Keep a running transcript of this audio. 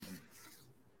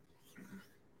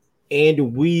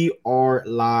And we are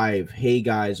live. Hey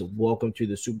guys, welcome to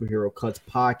the Superhero Cuts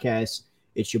podcast.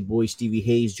 It's your boy Stevie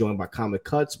Hayes, joined by Comic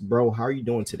Cuts. Bro, how are you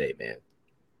doing today, man?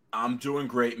 I'm doing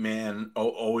great, man.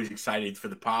 Always excited for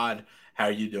the pod. How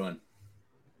are you doing?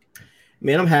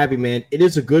 Man, I'm happy, man. It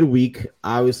is a good week,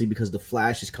 obviously, because the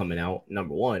Flash is coming out.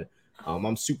 Number one,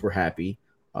 I'm super happy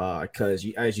because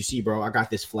as you see, bro, I got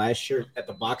this Flash shirt at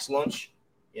the box lunch.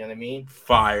 You know what I mean?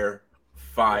 Fire.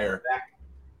 Yeah,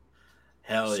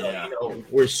 Hell so yeah.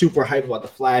 we're super hyped about the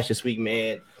Flash this week,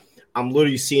 man. I'm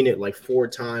literally seeing it like 4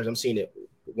 times. I'm seeing it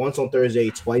once on Thursday,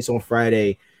 twice on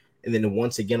Friday, and then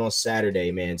once again on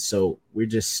Saturday, man. So we're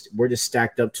just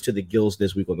stacked up to the gills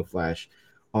this week on the Flash.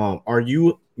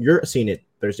 You're seeing it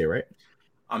Thursday, right?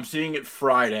 I'm seeing it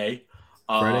Friday.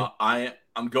 Friday?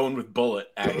 I'm going with Bullet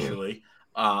actually.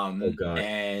 Oh God.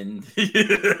 And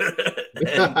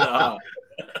and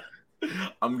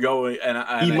I'm going He and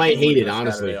I might think I'm gonna hate it, go Saturday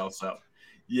honestly. also.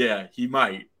 Yeah, he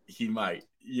might. He But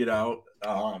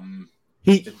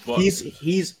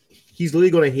he's literally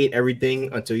gonna hate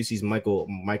everything until he sees Michael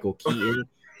Keaton. Then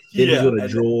he's yeah, gonna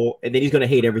drool, and then he's gonna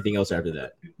hate everything else after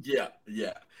that. yeah.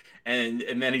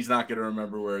 And then he's not gonna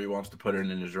remember where he wants to put it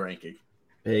in his ranking.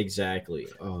 Exactly.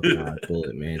 Oh God,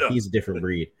 Bullet, man. Yeah. He's a different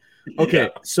breed. Yeah. Okay,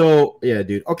 so yeah,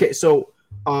 dude. Okay, so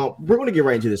we're gonna get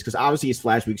right into this because obviously it's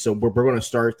Flash week, so we're gonna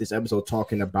start this episode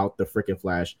talking about the freaking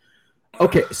Flash.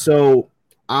 Okay, so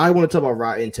I want to talk about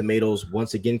Rotten Tomatoes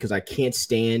once again because I can't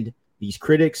stand these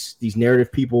critics, these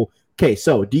narrative people. Okay,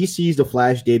 so DC's The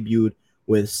Flash debuted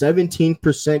with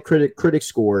 17% critic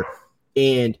score,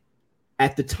 and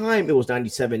at the time it was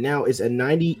 97. Now it's a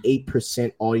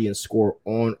 98% audience score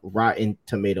on Rotten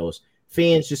Tomatoes.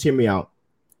 Fans, just hear me out.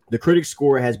 The critic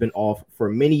score has been off for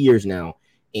many years now,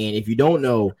 and if you don't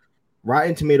know,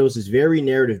 Rotten Tomatoes is very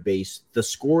narrative based. The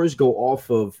scores go off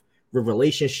of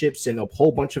relationships and a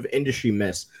whole bunch of industry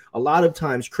mess. A lot of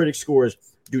times, critic scores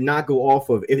do not go off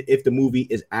of if the movie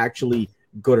is actually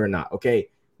good or not. Okay,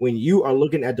 when you are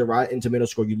looking at the Rotten Tomato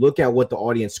score, you look at what the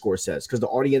audience score says because the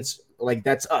audience, like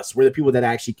that's us, we're the people that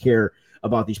actually care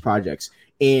about these projects.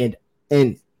 And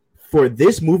for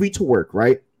this movie to work,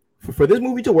 right? For this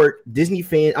movie to work,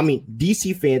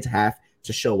 DC fans have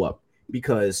to show up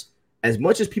because as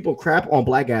much as people crap on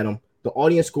Black Adam, the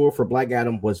audience score for Black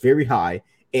Adam was very high,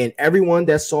 and everyone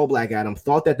that saw Black Adam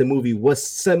thought that the movie was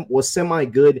semi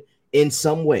good in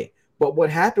some way. But what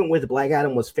happened with Black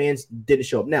Adam was fans didn't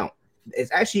show up. Now,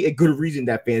 it's actually a good reason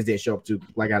that fans didn't show up to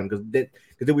Black Adam because then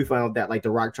we found out that like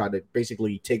The Rock tried to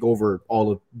basically take over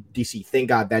all of DC. Thank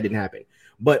God that didn't happen.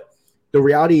 But the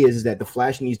reality is that the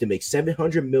Flash needs to make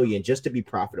 700 million just to be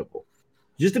profitable.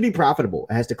 Just to be profitable,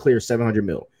 it has to clear 700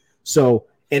 mil. So,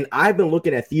 and I've been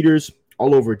looking at theaters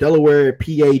all over Delaware,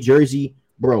 PA, Jersey.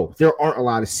 Bro, there aren't a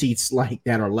lot of seats like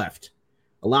that are left.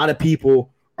 A lot of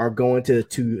people are going to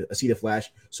see the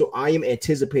Flash. So I am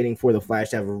anticipating for the Flash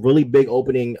to have a really big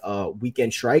opening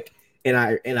weekend strike. And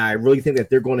I really think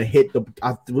that they're going to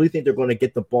I really think they're going to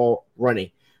get the ball running.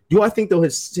 Do I think they'll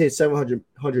hit 700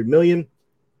 million?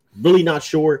 Really not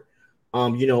sure.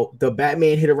 The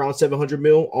Batman hit around 700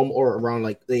 mil, or around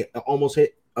like they almost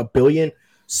hit a billion.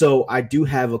 So I do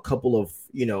have a couple of,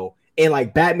 and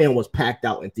like Batman was packed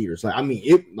out in theaters. Like I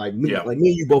mean, like me and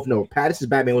you both know, Pattinson's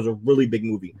Batman was a really big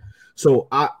movie. So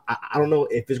I don't know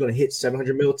if it's going to hit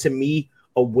 700 mil. To me,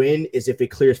 a win is if it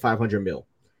clears 500 mil.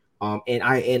 And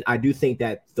I do think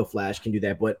that the Flash can do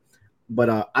that,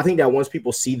 but I think that once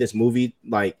people see this movie,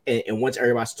 like, and once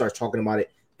everybody starts talking about it,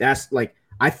 that's like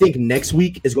I think next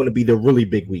week is going to be the really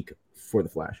big week for the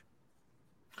Flash.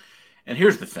 And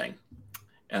here's the thing,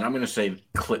 and I'm going to say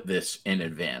clip this in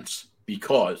advance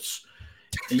because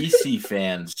DC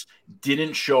fans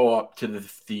didn't show up to the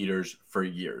theaters for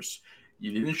years.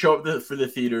 You didn't show up for the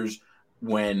theaters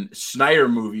when Snyder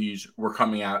movies were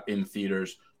coming out in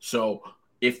theaters. So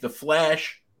if the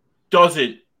Flash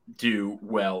doesn't do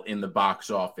well in the box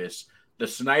office, the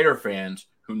Snyder fans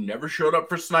who never showed up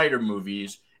for Snyder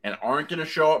movies and aren't going to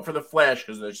show up for the Flash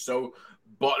because they're so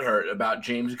butthurt about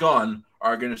James Gunn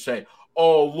are going to say,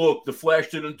 oh, look, the Flash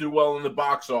didn't do well in the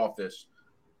box office.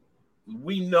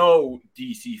 We know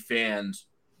DC fans,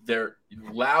 they're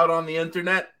loud on the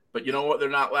internet, but you know what they're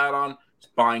not loud on? It's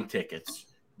buying tickets.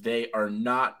 They are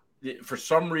not, for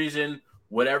some reason,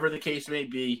 whatever the case may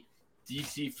be,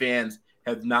 DC fans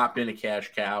have not been a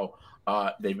cash cow.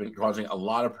 They've been causing a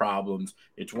lot of problems.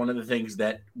 It's one of the things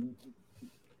that,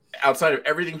 outside of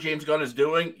everything James Gunn is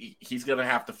doing, he's going to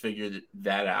have to figure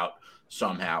that out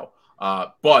somehow.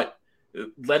 But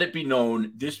let it be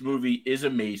known, this movie is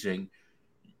amazing.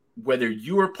 Whether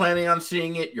you are planning on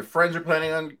seeing it, your friends are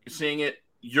planning on seeing it,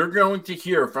 you're going to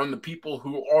hear from the people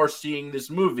who are seeing this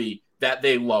movie that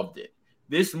they loved it.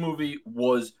 This movie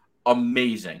was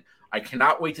amazing. I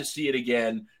cannot wait to see it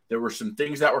again. There were some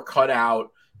things that were cut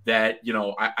out that,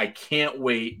 I can't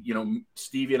wait.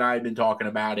 Stevie and I have been talking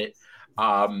about it.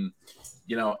 And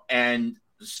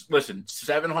listen,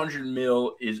 700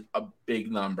 mil is a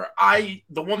big number.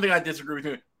 The one thing I disagree with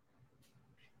you,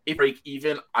 if break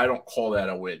even, I don't call that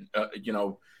a win.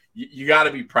 You got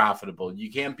to be profitable.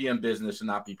 You can't be in business and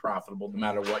not be profitable no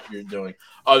matter what you're doing.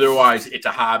 Otherwise, it's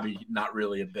a hobby, not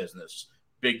really a business.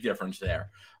 Big difference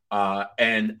there.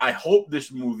 And I hope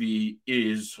this movie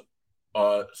is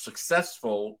a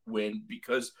successful win,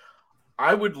 because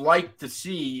I would like to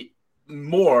see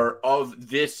more of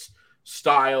this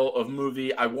style of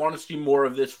movie. I want to see more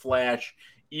of this Flash,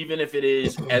 even if it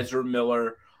is Ezra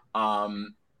Miller.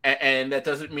 And that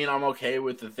doesn't mean I'm okay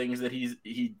with the things that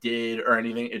he did or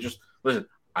anything. It just, listen,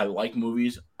 I like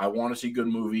movies. I want to see good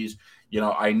movies.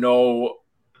 I know,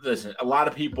 listen, a lot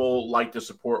of people like to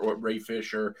support what Ray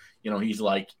Fisher, he's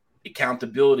like,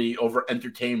 accountability over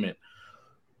entertainment.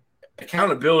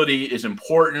 Accountability is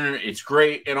important. It's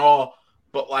great and all,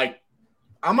 but like,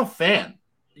 I'm a fan.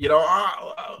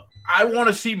 I want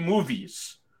to see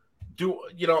movies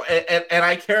and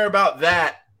I care about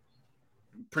that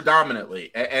predominantly,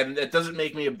 and that doesn't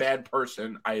make me a bad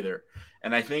person either.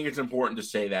 And I think it's important to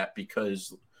say that,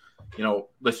 because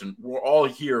listen, we're all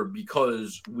here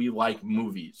because we like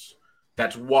movies.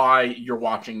 That's why you're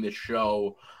watching this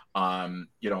show.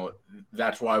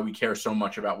 That's why we care so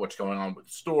much about what's going on with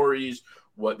the stories,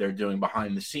 what they're doing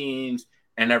behind the scenes,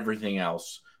 and everything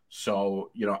else.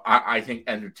 So I think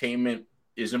entertainment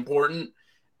is important,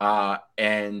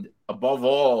 and above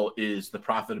all is the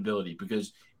profitability,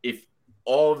 because if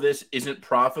all of this isn't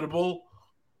profitable,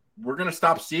 we're going to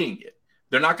stop seeing it.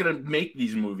 They're not going to make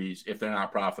these movies if they're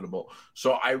not profitable.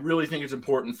 So I really think it's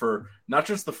important for not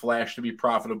just the Flash to be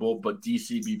profitable, but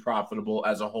DC be profitable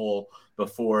as a whole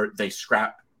before they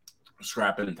scrap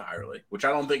it entirely, which I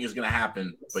don't think is going to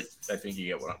happen, but I think you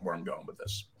get where I'm going with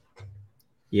this.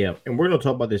 Yeah, and we're going to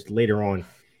talk about this later on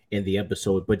in the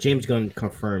episode, but James Gunn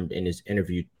confirmed in his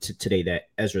interview today that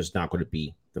Ezra's not going to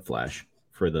be the Flash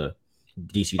for the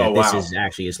DC. That this is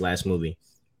actually his last movie.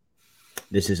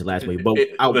 This is his last movie. But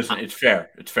listen, it's fair.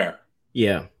 It's fair.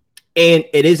 Yeah. And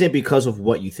it isn't because of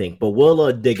what you think, but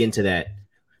we'll dig into that.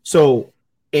 So,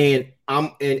 and as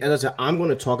I said, I'm going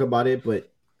to talk about it, but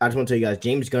I just want to tell you guys,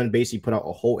 James Gunn basically put out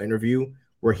a whole interview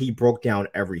where he broke down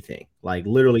everything, like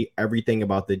literally everything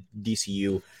about the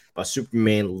DCU, about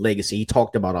Superman Legacy. He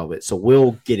talked about all of it. So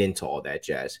we'll get into all that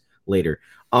jazz later.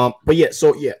 But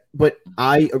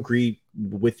I agree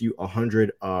with you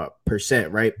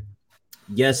 100%, right?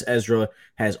 Yes, Ezra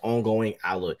has ongoing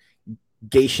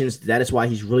allegations. That is why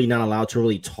he's really not allowed to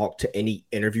really talk to any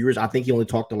interviewers. I think he only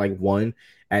talked to like one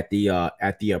at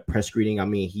the press screening. I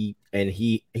mean,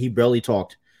 he barely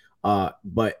talked.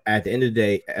 But at the end of the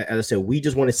day, as I said, we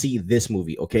just want to see this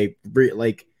movie. Okay,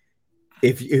 like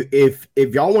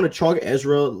if y'all want to chalk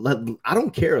Ezra, I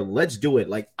don't care. Let's do it.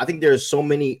 Like, I think there's so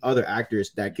many other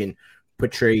actors that can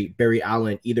portray Barry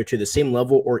Allen either to the same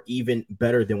level or even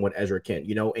better than what Ezra can,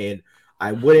 and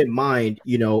I wouldn't mind,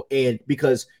 and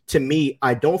because to me,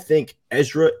 I don't think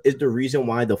Ezra is the reason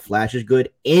why the Flash is good.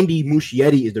 Andy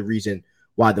Muschietti is the reason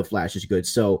why the Flash is good.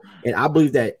 So, and I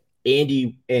believe that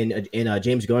Andy and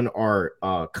James Gunn are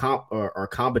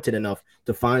competent enough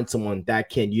to find someone that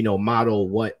can, model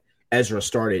what Ezra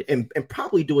started and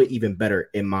probably do it even better,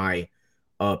 in my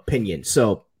opinion.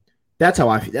 So that's how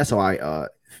I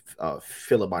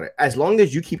feel about it. As long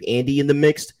as you keep Andy in the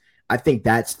mix, I think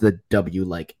that's the W.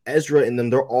 Like Ezra and them,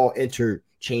 they're all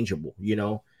interchangeable,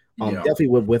 definitely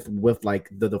with like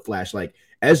the Flash. Like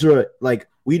Ezra, like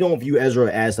we don't view Ezra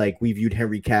as like we viewed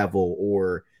Henry Cavill,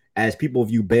 or as people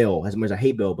view Bale. As much as I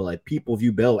hate Bale, but like people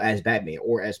view Bale as Batman,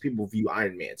 or as people view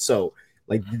Iron Man. So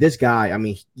like this guy, I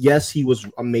mean, yes, he was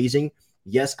amazing.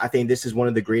 Yes, I think this is one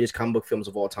of the greatest comic book films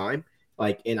of all time.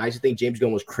 Like, and I just think James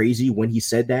Gunn was crazy when he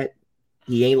said that.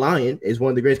 He ain't lying. It's one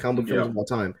of the greatest comic book films of all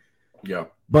time. Yeah.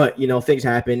 But, things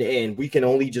happen, and we can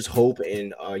only just hope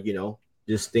and,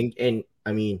 just think. And,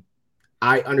 I mean,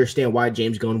 I understand why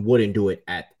James Gunn wouldn't do it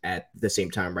at the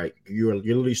same time, right? You're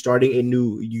literally starting a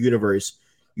new universe.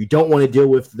 You don't want to deal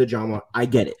with the drama. I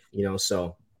get it,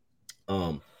 so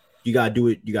you got to do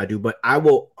it. You got to do it. But I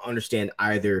will understand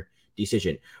either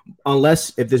decision,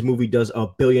 unless if this movie does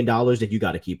 $1 billion, then you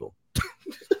got to keep him.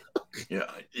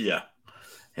 Yeah.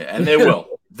 And they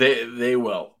will. They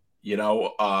will.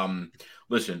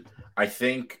 Listen, I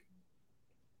think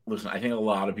a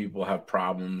lot of people have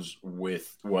problems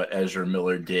with what Ezra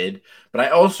Miller did, but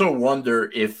I also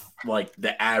wonder if like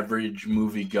the average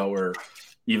moviegoer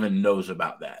even knows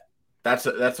about that. That's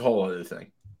a whole other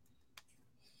thing.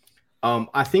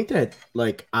 I think that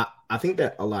I think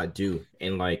that a lot do,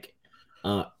 and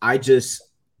I just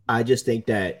think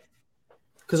that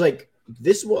because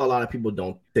this is what a lot of people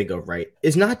don't think of, right?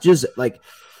 It's not just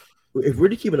if we're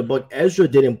to keep it a buck, Ezra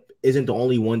isn't the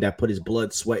only one that put his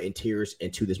blood, sweat, and tears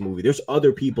into this movie. There's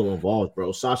other people involved,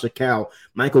 bro. Sasha Cal,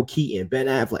 Michael Keaton, Ben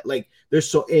Affleck. There's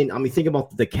so, and I mean, think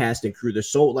about the cast and crew. There's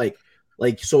so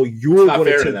so you're going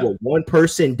to take what one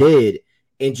person did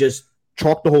and just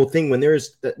chalk the whole thing when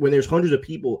there's hundreds of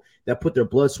people that put their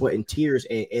blood, sweat, and tears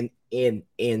and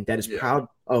that is proud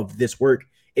of this work.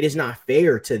 It is not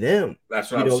fair to them.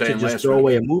 That's what I was saying. To just throw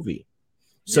away a movie.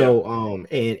 So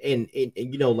and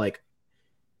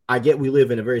I get we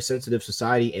live in a very sensitive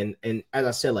society, and as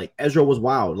I said, Ezra was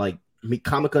wild.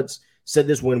 Comic Cuts said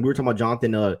this when we were talking about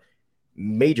Jonathan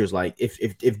Majors.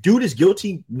 If dude is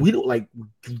guilty, we don't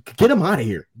get him out of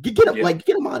here. Get him get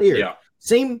him out of here. Yeah.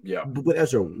 Same with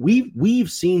Ezra.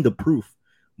 We've seen the proof,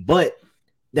 but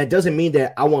that doesn't mean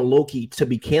that I want Loki to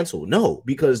be canceled. No,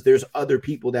 because there's other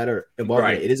people that are involved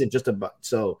in it. It isn't just about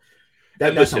so.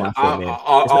 That's how I feel, man.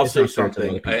 I'll say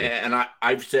something, and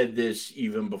I've said this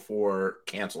even before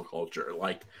cancel culture.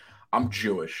 I'm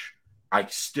Jewish. I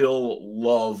still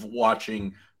love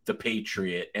watching The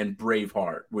Patriot and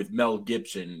Braveheart with Mel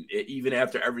Gibson. Even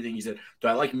after everything he said, do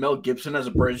I like Mel Gibson as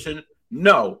a person?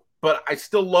 No, but I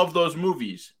still love those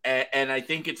movies, and I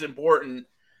think it's important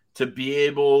to be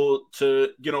able to,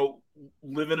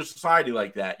 live in a society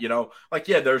like that.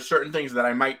 There are certain things that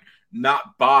I might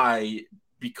not buy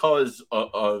because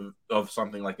of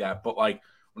something like that. But when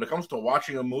it comes to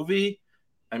watching a movie,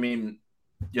 I mean,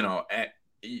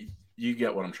 you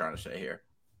get what I'm trying to say here.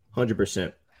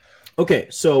 100%. Okay,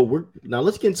 so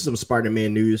let's get into some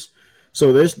Spider-Man news.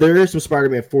 So there is some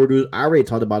Spider-Man 4 news. I already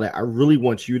talked about it. I really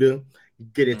want you to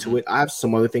get into it. I have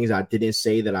some other things I didn't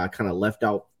say that I kind of left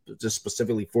out just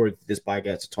specifically for this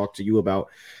podcast to talk to you about.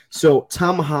 So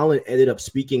Tom Holland ended up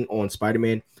speaking on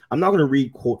Spider-Man. I'm not going to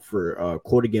read quote for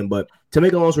quote again, but to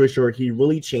make a long story short, he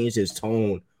really changed his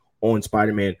tone on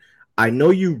Spider-Man. I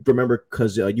know you remember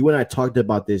because you and I talked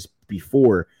about this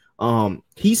before.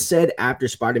 He said after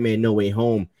Spider-Man No Way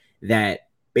Home that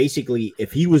basically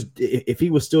if he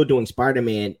was still doing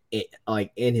Spider-Man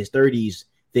in his 30s,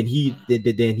 then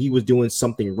he was doing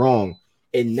something wrong.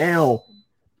 And now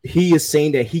he is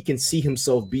saying that he can see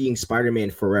himself being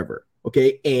Spider-Man forever.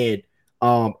 Okay,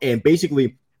 and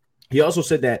basically he also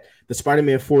said that the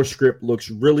Spider-Man 4 script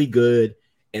looks really good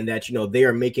and that, they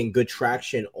are making good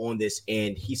traction on this.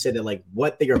 And he said that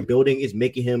what they are building is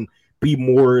making him be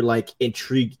more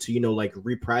intrigued to,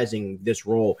 reprising this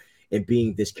role and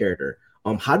being this character.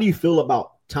 How do you feel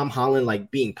about Tom Holland,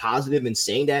 being positive and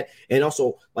saying that? And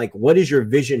also what is your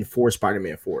vision for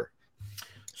Spider-Man 4?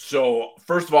 So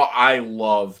first of all, I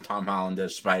love Tom Holland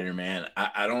as Spider-Man.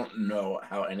 I don't know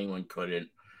how anyone couldn't.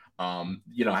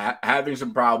 Having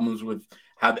some problems with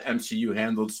how the MCU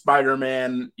handled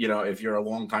Spider-Man, if you're a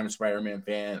longtime Spider-Man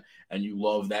fan and you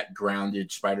love that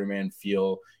grounded Spider-Man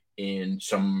feel in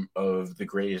some of the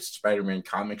greatest Spider-Man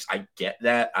comics, I get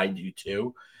that. I do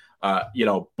too.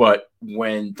 But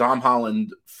when Tom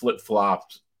Holland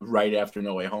flip-flopped right after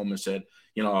No Way Home and said,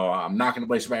 I'm not going to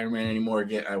play Spider-Man anymore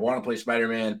again, I want to play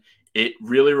Spider-Man, it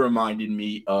really reminded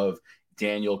me of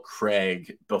Daniel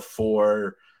Craig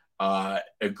before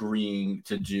agreeing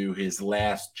to do his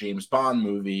last James Bond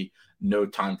movie, No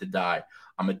Time to Die.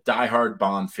 I'm a diehard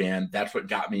Bond fan. That's what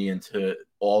got me into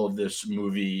all of this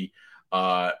movie,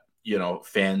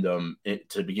 fandom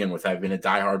to begin with. I've been a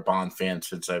diehard Bond fan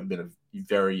since I've been a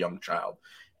very young child.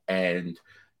 And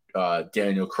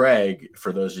Daniel Craig,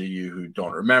 for those of you who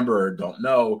don't remember or don't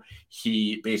know,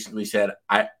 he basically said,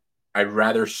 I'd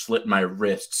rather slit my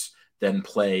wrists than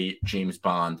play James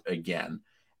Bond again.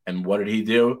 And what did he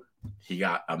do? He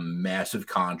got a massive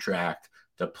contract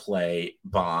to play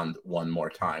Bond one more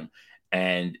time.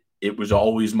 And it was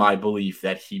always my belief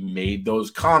that he made those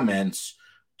comments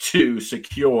to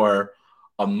secure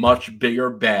a much bigger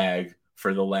bag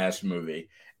for the last movie.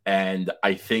 And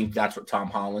I think that's what Tom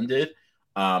Holland did.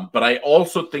 But I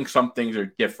also think some things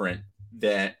are different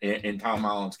than in Tom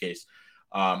Holland's case.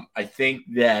 I think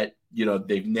that,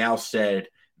 they've now said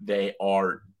they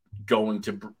are going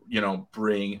to,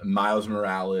 bring Miles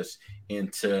Morales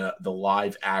into the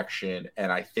live action.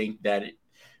 And I think that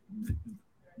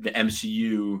the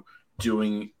MCU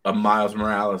doing a Miles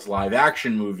Morales live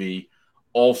action movie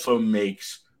also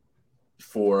makes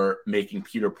for making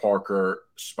Peter Parker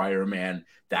Spider-Man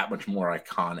that much more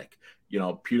iconic.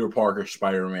 Peter Parker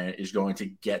Spider-Man is going to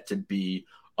get to be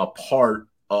a part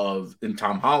of, in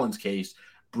Tom Holland's case,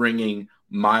 bringing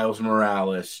Miles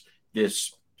Morales,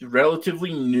 this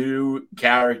relatively new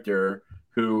character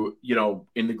who,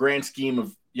 in the grand scheme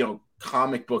of,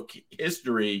 comic book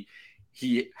history,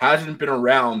 he hasn't been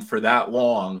around for that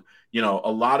long. A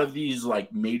lot of these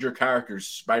like major characters,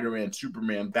 Spider-Man,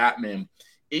 Superman, Batman,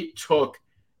 it took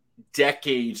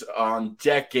decades on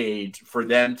decades for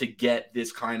them to get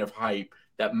this kind of hype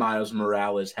that Miles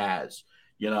Morales has,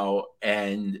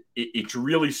 and it's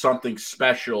really something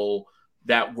special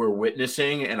that we're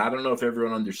witnessing. And I don't know if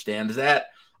everyone understands that.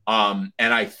 And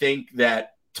I think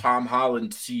that Tom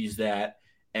Holland sees that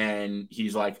and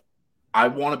he's like, I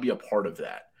want to be a part of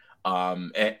that.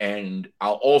 And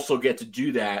I'll also get to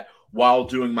do that while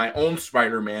doing my own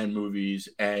Spider-Man movies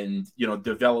and,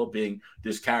 developing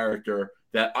this character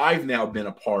that I've now been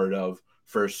a part of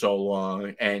for so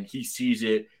long. And he sees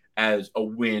it as a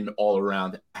win all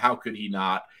around. How could he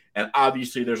not? And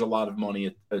obviously there's a lot of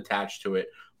money attached to it,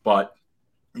 but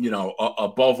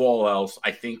above all else,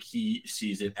 I think he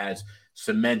sees it as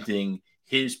cementing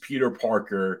his Peter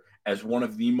Parker as one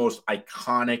of the most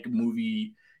iconic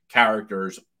movie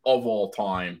characters of all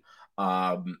time,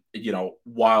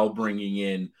 while bringing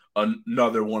in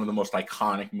another one of the most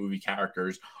iconic movie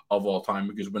characters of all time.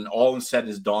 Because when all is said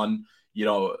is done,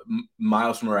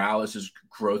 Miles Morales'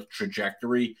 growth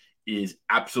trajectory is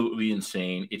absolutely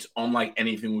insane. It's unlike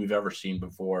anything we've ever seen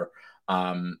before.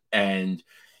 And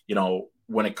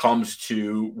when it comes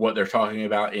to what they're talking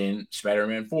about in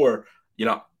Spider-Man 4,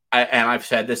 I've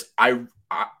said this,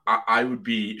 I would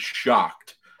be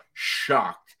shocked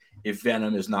if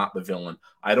Venom is not the villain.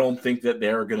 I don't think that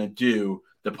they're going to do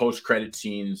the post-credit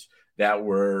scenes that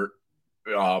were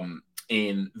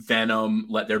in Venom,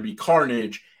 Let There Be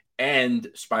Carnage, and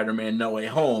Spider-Man No Way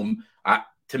Home.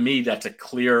 To me, that's a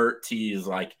clear tease,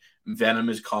 like Venom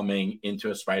is coming into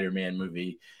a Spider-Man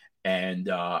movie. And,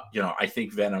 I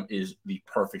think Venom is the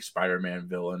perfect Spider-Man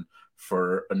villain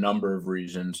for a number of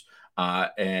reasons.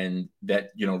 And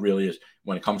that, really is,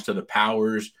 when it comes to the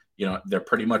powers, they're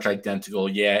pretty much identical.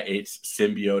 Yeah, it's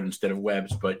symbiote instead of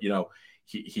webs, but,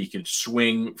 he could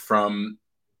swing from,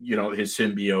 his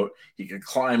symbiote. He could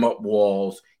climb up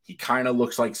walls. He kind of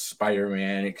looks like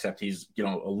Spider-Man, except he's,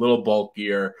 a little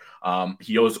bulkier.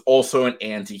 He is also an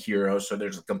anti-hero, so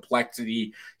there's a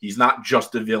complexity. He's not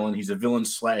just a villain. He's a villain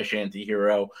 /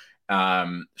 anti-hero.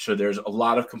 So there's a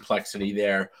lot of complexity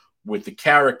there with the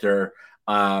character.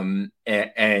 And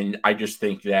I just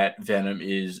think that Venom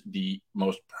is the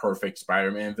most perfect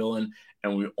Spider-Man villain,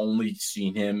 and we've only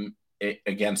seen him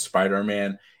against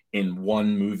Spider-Man in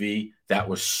one movie that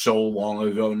was so long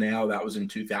ago now. That was in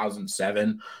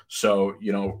 2007. So,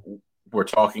 we're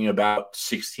talking about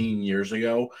 16 years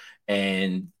ago,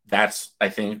 and that's, I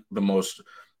think, the most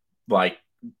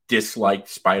disliked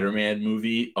Spider-Man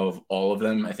movie of all of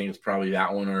them. I think it's probably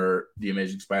that one or The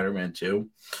Amazing Spider-Man 2.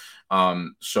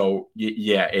 So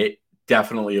yeah, it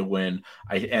definitely a win.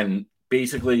 And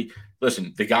basically,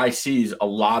 listen, the guy sees a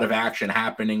lot of action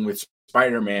happening with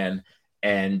Spider-Man,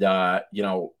 and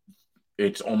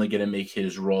it's only going to make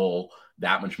his role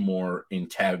that much more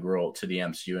integral to the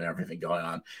MCU and everything going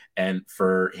on. And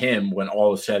for him, when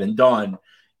all is said and done,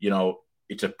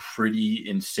 it's a pretty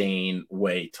insane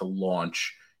way to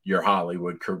launch your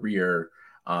Hollywood career,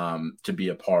 to be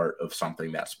a part of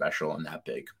something that special and that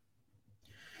big.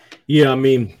 Yeah, I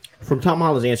mean, from Tom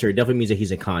Holland's answer, it definitely means that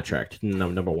he's in contract.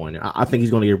 Number one, I think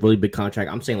he's going to get a really big contract.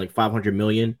 I'm saying like $500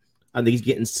 million. I think he's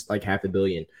getting like $500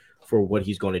 million for what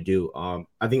he's going to do.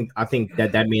 I think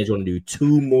that man's going to do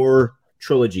 2 more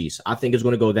trilogies. I think it's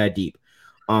going to go that deep.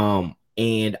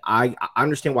 And I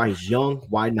understand why he's young.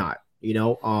 Why not?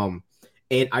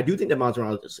 And I do think that Miles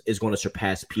Morales is going to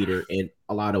surpass Peter in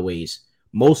a lot of ways,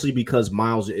 mostly because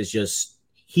Miles is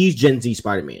he's Gen Z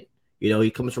Spider-Man.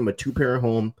 He comes from a 2-parent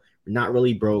home, not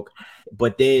really broke,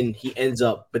 but then his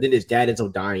dad ends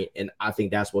up dying. And I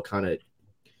think that's what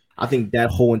I think that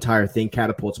whole entire thing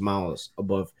catapults Miles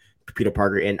above Peter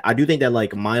Parker. And I do think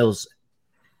that Miles,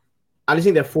 I just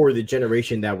think that for the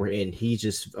generation that we're in, he's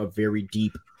just a very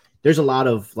deep. There's a lot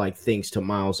of things to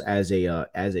Miles as a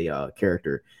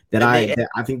character that I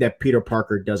think that Peter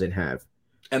Parker doesn't have.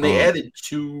 And they added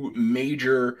 2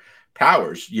 major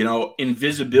powers,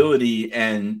 invisibility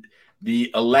and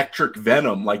the electric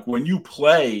venom. Like when you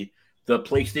play the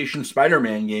PlayStation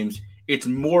Spider-Man games, it's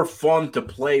more fun to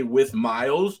play with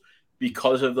Miles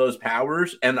because of those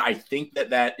powers. And I think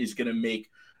that is going to make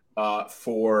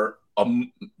for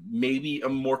maybe a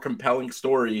more compelling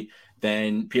story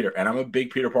than Peter. And I'm a big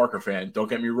Peter Parker fan. Don't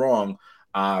get me wrong.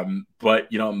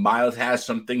 But, Miles has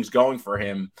some things going for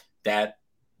him that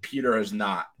Peter has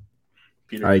not.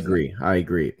 I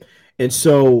agree. And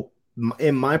so,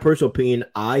 in my personal opinion,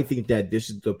 I think that this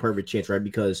is the perfect chance, right?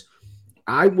 Because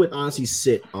I would honestly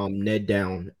sit Ned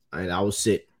down, and I would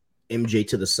sit MJ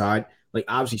to the side. Like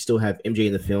obviously, still have MJ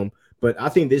in the film, but I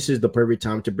think this is the perfect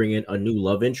time to bring in a new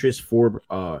love interest for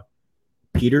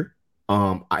Peter.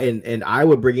 And I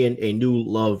would bring in a new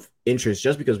love interest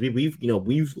just because we've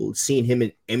seen him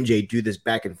and MJ do this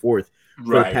back and forth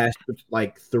for the Right. past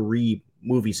like 3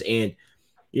 movies, and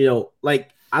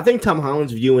like I think Tom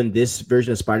Holland's viewing this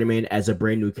version of Spider-Man as a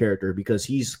brand new character because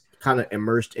he's kind of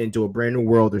immersed into a brand new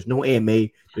world. There's no AMA,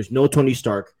 there's no Tony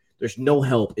Stark, there's no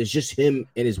help. It's just him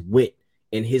and his wit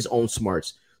and his own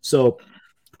smarts. So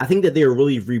I think that they are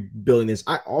really rebuilding this.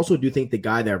 I also do think the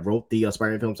guy that wrote the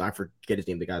Spider-Man films, I forget his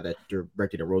name, the guy that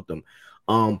directed and wrote them.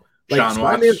 Like John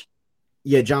Spider-Man, Watts.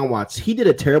 yeah, John Watts. He did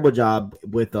a terrible job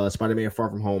with Spider-Man Far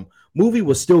From Home. Movie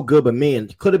was still good, but man,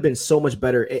 could have been so much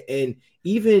better. And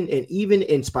even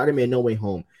in Spider-Man No Way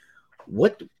Home,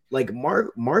 what like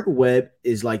Mark Webb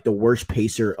is like the worst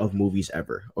pacer of movies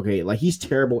ever. Okay, like he's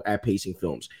terrible at pacing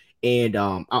films. And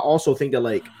I also think that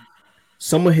like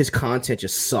some of his content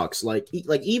just sucks. Like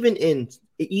even in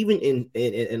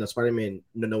a Spider-Man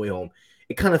No Way Home,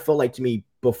 it kind of felt like to me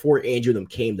before Andrew them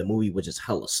came, the movie was just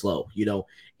hella slow,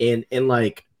 and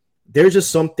like there's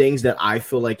just some things that I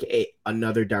feel like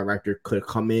another director could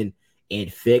come in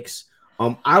and fix.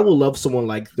 I would love someone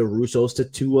like the Russos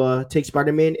to take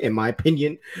Spider-Man. In my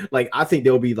opinion, like I think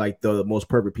they'll be like the most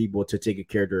perfect people to take a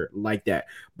character like that.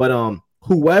 But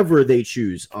whoever they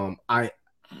choose, I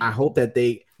hope that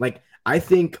they like. I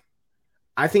think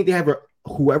they have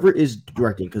whoever is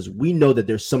directing because we know that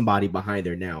there's somebody behind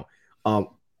there now. Um,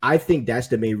 I think that's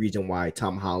the main reason why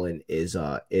Tom Holland is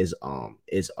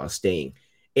staying.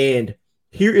 And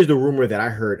here is the rumor that I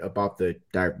heard about the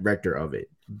director of it.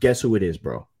 Guess who it is,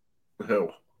 bro? Who?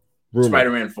 Rumor.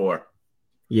 Spider-Man 4.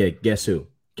 Yeah, guess who?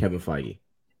 Kevin Feige.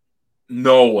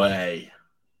 No way.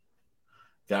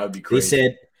 That would be They crazy.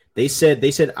 said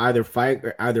they said either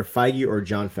Feige or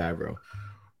John Favreau.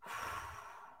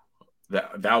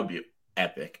 That would be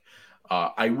epic.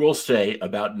 I will say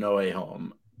about No Way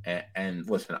Home, and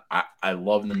listen, I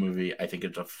love the movie. I think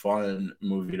it's a fun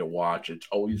movie to watch. It's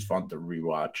always fun to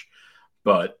rewatch.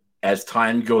 But as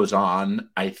time goes on,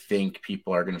 I think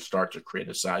people are going to start to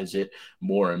criticize it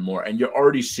more and more. And you're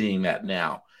already seeing that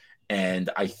now. And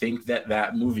I think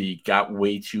that movie got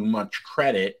way too much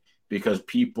credit because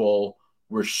people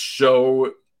were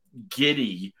so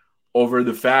giddy over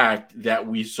the fact that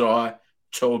we saw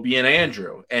Toby and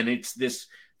Andrew. And it's this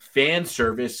fan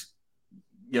service,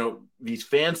 these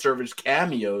fan service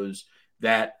cameos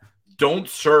that don't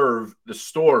serve the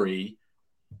story.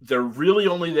 They're really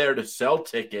only there to sell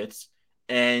tickets.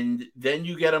 And then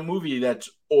you get a movie that's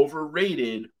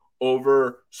overrated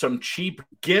over some cheap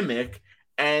gimmick.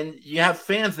 And you have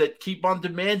fans that keep on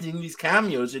demanding these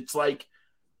cameos. It's like,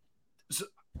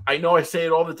 I know I say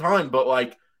it all the time, but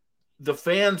like the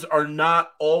fans are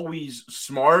not always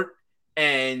smart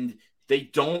and they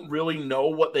don't really know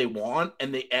what they want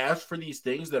and they ask for these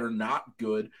things that are not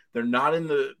good. They're not in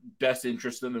the best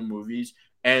interest of the movies.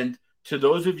 And to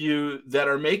those of you that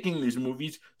are making these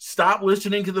movies, stop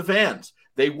listening to the fans.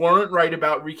 They weren't right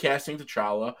about recasting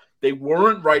T'Challa. They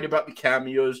weren't right about the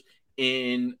cameos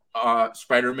in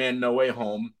Spider-Man No Way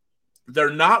Home.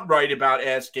 They're not right about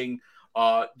asking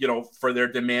for their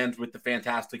demands with the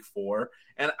Fantastic Four.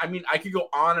 And I mean, I could go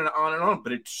on and on and on,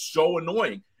 but it's so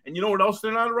annoying. And you know what else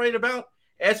they're not right about?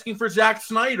 Asking for Zack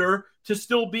Snyder to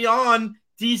still be on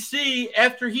DC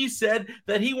after he said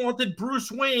that he wanted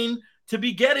Bruce Wayne to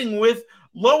be getting with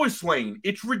Lois Lane.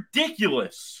 It's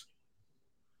ridiculous.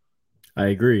 I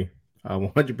agree. I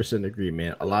 100% agree,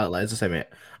 man. As I say, man,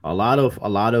 a lot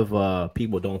of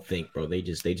people don't think, bro. They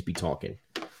just be talking.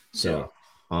 Yeah. So,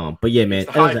 but yeah, It's man.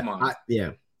 the As I hive said, mind.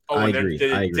 yeah, Oh, I and agree.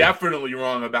 they're I agree. definitely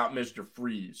wrong about Mr.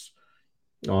 Freeze.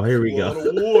 Oh, here we A go. lot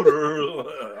of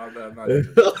water. I'm not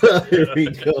even Here we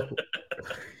go.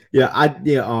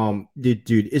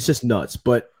 Dude, it's just nuts.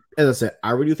 But as I said,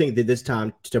 I really think that this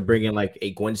time to bring in like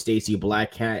a Gwen Stacy,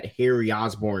 Black Cat, Harry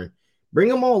Osborn, bring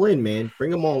them all in, man. Bring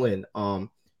them all in.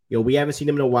 We haven't seen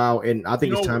them in a while, and I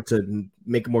think it's time to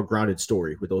make a more grounded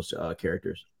story with those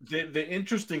characters. The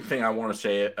interesting thing I want to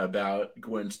say about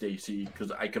Gwen Stacy,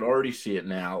 because I could already see it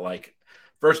now. Like,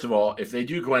 first of all, if they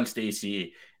do Gwen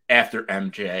Stacy after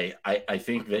MJ, I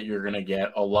think that you're going to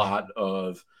get a lot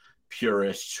of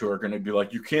purists who are going to be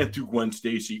like, you can't do Gwen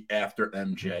Stacy after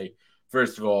MJ.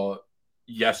 First of all,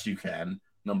 yes, you can.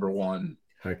 Number one.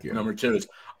 Heck yeah. Number two is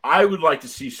I would like to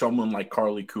see someone like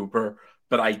Carly Cooper,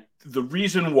 but the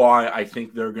reason why I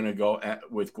think they're going to go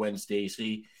with Gwen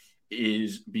Stacy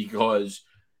is because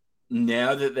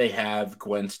now that they have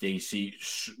Gwen Stacy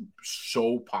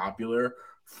so popular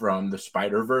from the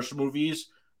Spider-Verse movies,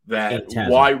 that And Tasm.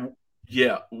 why,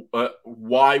 yeah,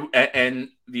 why, and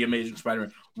the Amazing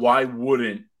Spider-Man, why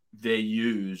wouldn't they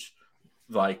use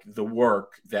like the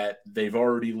work that they've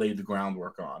already laid the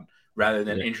groundwork on, rather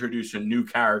than introduce a new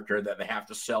character that they have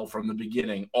to sell from the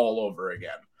beginning all over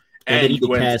again? And they need to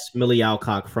Gwen, cast Millie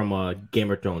Alcock from Game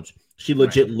of Thrones. She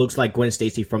legit looks like Gwen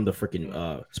Stacy from the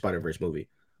freaking Spider-Verse movie.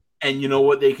 And you know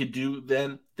what they could do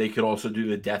then? They could also do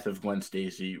the death of Gwen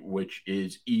Stacy, which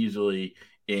is easily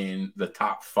in the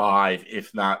top 5,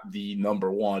 if not the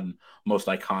number 1 most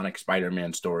iconic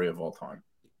Spider-Man story of all time.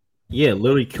 Yeah,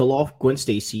 literally kill off Gwen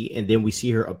Stacy, and then we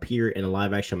see her appear in a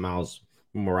live-action Miles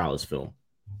Morales film.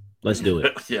 Let's do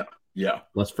it. Yeah.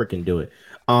 Let's freaking do it.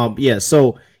 Yeah.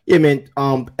 So yeah, man.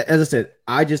 As I said,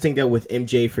 I just think that with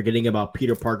MJ forgetting about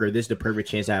Peter Parker, this is the perfect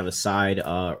chance to have a side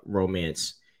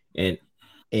romance, and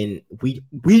we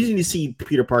need to see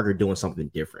Peter Parker doing something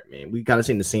different, man. We got to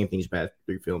see the same things past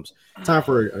 3 films. Time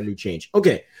for a new change.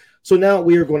 Okay, so now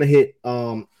we are going to hit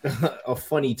a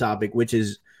funny topic, which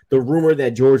is the rumor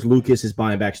that George Lucas is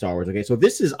buying back Star Wars. Okay, so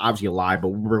this is obviously a lie, but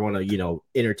we're going to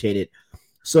entertain it.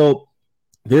 So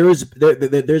there's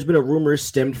been a rumor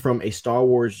stemmed from a Star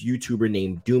Wars YouTuber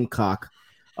named Doomcock.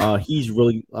 He's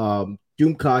really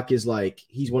Doomcock is like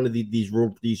he's one of these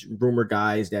rumor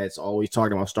guys that's always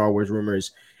talking about Star Wars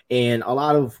rumors, and a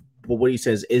lot of what he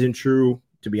says isn't true,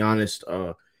 to be honest.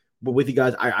 But with you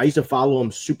guys, I used to follow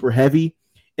him super heavy,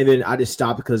 and then I just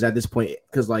stopped because at this point,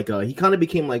 because he kind of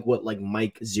became like what like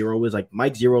Mike Zero is. Like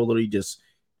Mike Zero literally just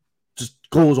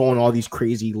goes on all these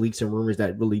crazy leaks and rumors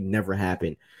that really never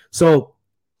happened. So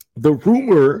the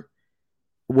rumor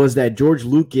was that George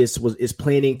Lucas is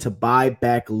planning to buy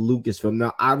back Lucasfilm.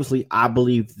 Now, obviously, I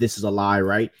believe this is a lie,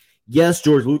 right? Yes,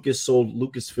 George Lucas sold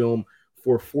Lucasfilm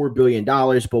for $4 billion,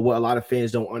 but what a lot of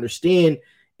fans don't understand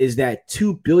is that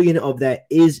 $2 billion of that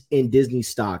is in Disney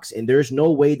stocks, and there's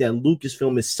no way that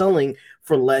Lucasfilm is selling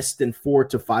for less than $4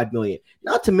 to $5 million.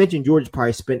 Not to mention, George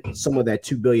probably spent some of that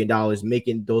 $2 billion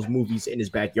making those movies in his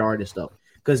backyard and stuff.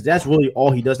 Because that's really all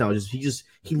he does now.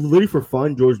 He literally for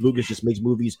fun. George Lucas just makes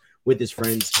movies with his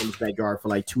friends in his backyard for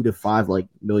like $2 to $5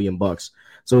 million bucks.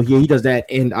 So he does that.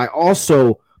 And I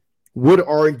also would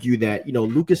argue that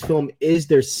Lucasfilm is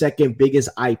their second biggest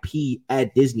IP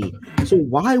at Disney. So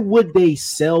why would they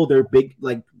sell their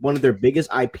one of their biggest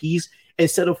IPs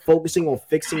instead of focusing on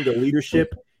fixing the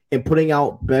leadership and putting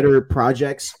out better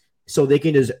projects? So they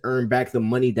can just earn back the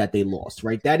money that they lost,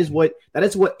 right? That is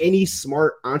what any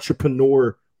smart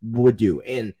entrepreneur would do.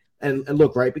 And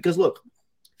look, right? Because look,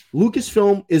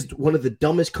 Lucasfilm is one of the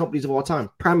dumbest companies of all time.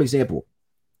 Prime example.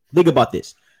 Think about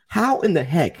this. How in the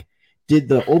heck did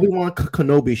the Obi-Wan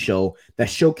Kenobi show that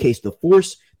showcased the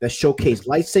Force, that showcased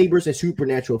lightsabers and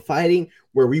supernatural fighting,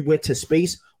 where we went to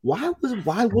space? Why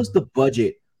was the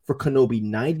budget for Kenobi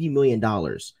 $90 million,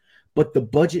 but the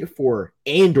budget for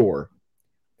Andor,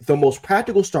 the most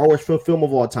practical Star Wars film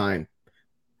of all time,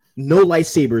 no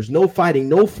lightsabers, no fighting,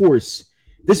 no force.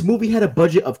 This movie had a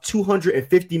budget of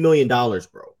 $250 million,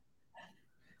 bro.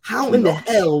 How in the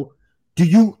hell do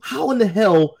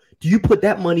you put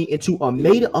that money into a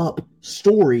made-up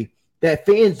story that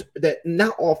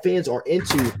not all fans are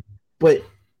into, but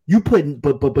you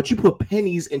put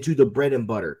pennies into the bread and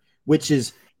butter, which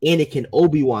is Anakin,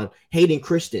 Obi-Wan, Hayden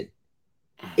Christensen.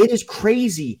 It is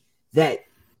crazy that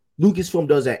Lucasfilm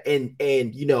does that, and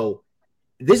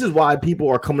this is why people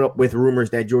are coming up with rumors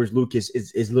that George Lucas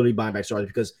is literally buying back Star Wars,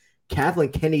 because Kathleen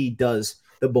Kennedy does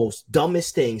the most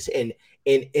dumbest things, and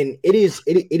it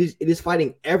is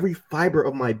fighting every fiber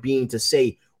of my being to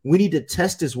say we need to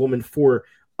test this woman for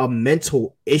a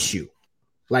mental issue.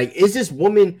 Like, is this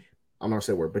woman? I'm not gonna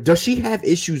say a word, but does she have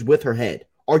issues with her head?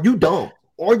 Are you dumb?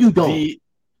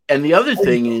 And the other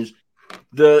thing is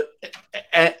the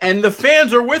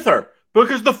fans are with her.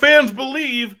 Because the fans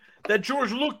believe that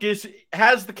George Lucas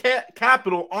has the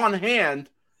capital on hand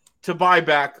to buy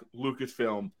back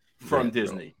Lucasfilm from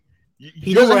Disney.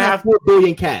 He doesn't have $4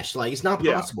 billion cash. Like, it's not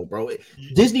possible, bro.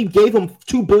 Disney gave him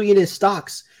 $2 billion in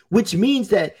stocks, which means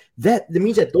that those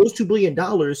 $2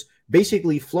 billion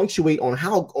basically fluctuate on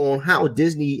how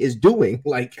Disney is doing,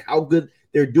 like how good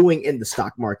they're doing in the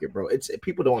stock market, bro. It's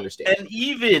people don't understand. And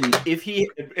even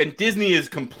if Disney is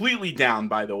completely down,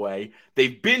 by the way,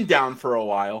 they've been down for a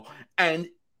while, and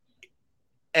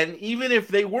even if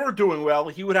they were doing well,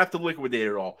 he would have to liquidate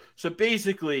it all. So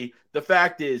basically, the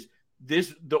fact is,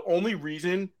 the only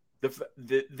reason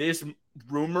this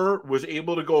rumor was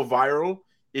able to go viral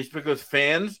is because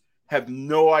fans have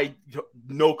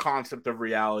no concept of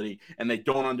reality, and they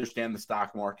don't understand the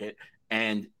stock market.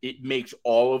 And it makes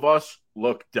all of us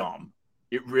look dumb.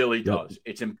 It really does.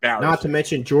 It's embarrassing. Not to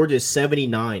mention George is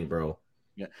 79, bro.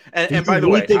 Yeah. Do And you by the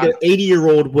really way, think an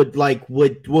 80-year-old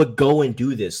would go and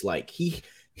do this? Like he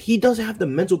doesn't have the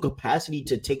mental capacity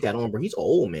to take that on, bro. He's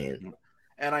old, man.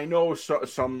 and I know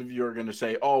some of you are going to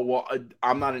say, "Oh, well,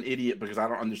 I'm not an idiot because I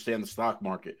don't understand the stock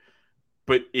market."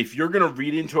 But if you're going to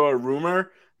read into a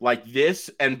rumor like this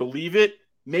and believe it,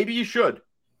 maybe you should.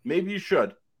 Maybe you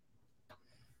should.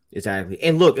 Exactly.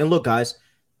 And look, guys,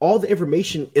 all the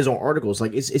information is on articles.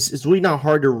 Like it's really not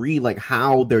hard to read like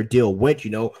how their deal went.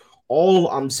 All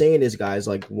I'm saying is, guys,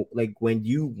 like when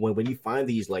you find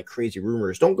these like crazy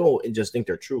rumors, don't go and just think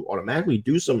they're true. Automatically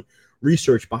do some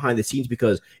research behind the scenes,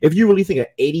 because if you really think an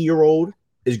 80-year-old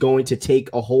is going to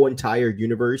take a whole entire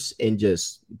universe and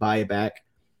just buy it back,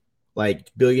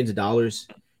 like billions of dollars,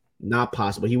 not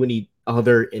possible. He would need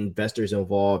other investors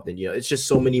involved, and it's just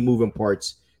so many moving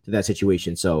parts to that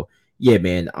situation. So yeah,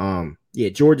 man. Yeah,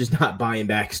 George is not buying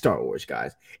back Star Wars,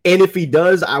 guys. And if he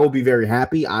does, I will be very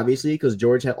happy, obviously, because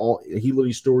George had he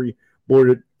literally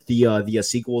storyboarded the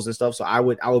sequels and stuff. So I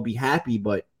would be happy,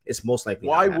 but it's most likely.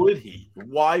 Why would he?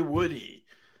 Like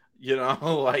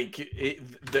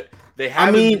they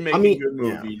haven't been making good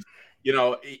movies.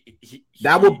 Yeah.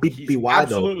 That would be why,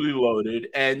 absolutely loaded.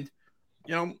 And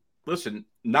listen,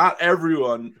 not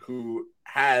everyone who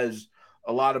has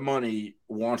a lot of money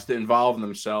wants to involve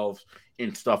themselves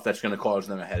in stuff that's going to cause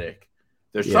them a headache.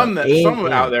 There's some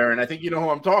out there, and I think you know who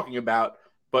I'm talking about.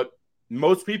 But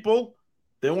most people,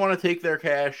 they want to take their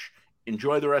cash,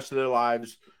 enjoy the rest of their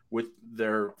lives with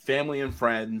their family and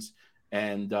friends,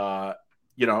 and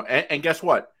and guess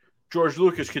what? George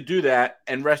Lucas could do that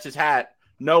and rest his hat,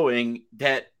 knowing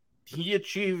that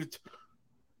his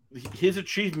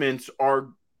achievements are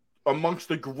amongst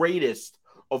the greatest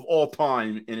of all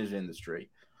time in his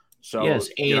industry. So yes,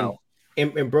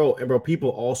 and bro, people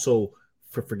also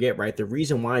forget, right? The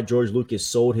reason why George Lucas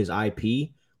sold his IP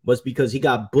was because he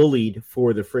got bullied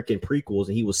for the freaking prequels,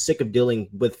 and he was sick of dealing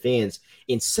with fans.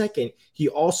 And second, he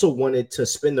also wanted to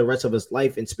spend the rest of his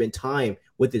life and spend time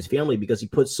with his family, because he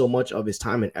put so much of his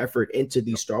time and effort into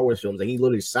these Star Wars films, and he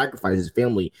literally sacrificed his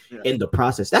family in the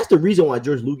process. That's the reason why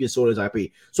George Lucas sold his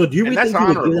IP. So do you really think he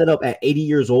would give that up at 80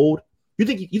 years old? You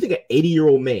think an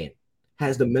 80-year-old man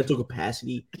has the mental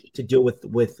capacity to deal with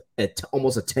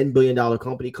almost a $10 billion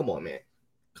company? Come on, man.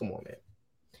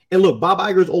 And look, Bob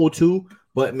Iger's old too,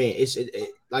 but man, it's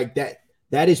like that.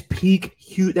 That is peak.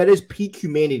 That is peak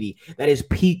humanity. That is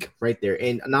peak right there.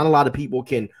 And not a lot of people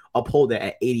can uphold that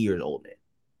at 80 years old, man.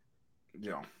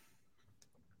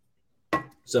 Yeah.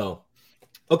 So,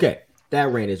 okay,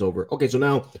 that rant is over. Okay, so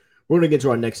now we're gonna get to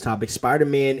our next topic: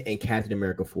 Spider-Man and Captain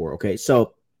America 4. Okay,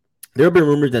 so there have been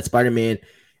rumors that Spider-Man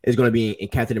is going to be in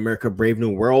Captain America: Brave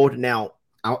New World. Now,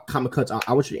 Comic Cuts,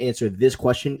 I want you to answer this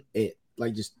question.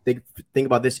 Just think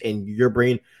about this in your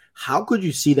brain. How could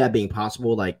you see that being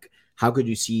possible? Like, how could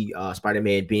you see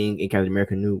Spider-Man being in Captain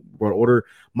America: New World Order?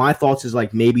 My thoughts is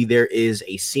like maybe there is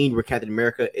a scene where Captain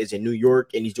America is in New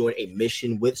York and he's doing a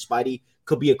mission with Spidey.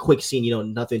 Could be a quick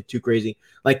scene, nothing too crazy.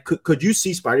 Like, could you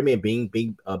see Spider-Man being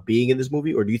in this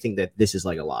movie, or do you think that this is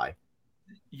like a lie?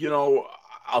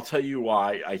 I'll tell you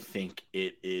why I think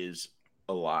it is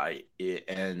a lie.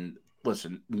 And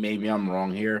listen, maybe I'm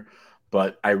wrong here,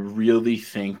 but I really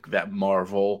think that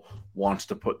Marvel wants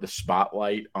to put the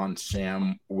spotlight on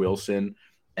Sam Wilson.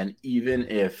 And even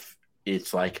if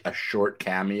it's like a short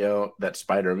cameo that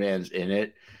Spider-Man's in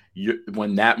it,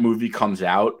 when that movie comes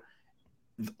out,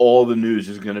 all the news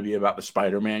is going to be about the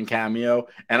Spider-Man cameo.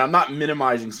 And I'm not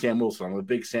minimizing Sam Wilson. I'm a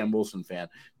big Sam Wilson fan,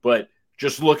 but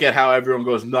just look at how everyone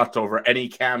goes nuts over any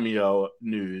cameo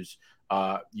news.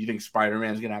 You think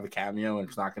Spider-Man's going to have a cameo and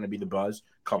it's not going to be the buzz?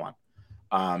 Come on.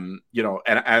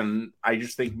 And I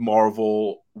just think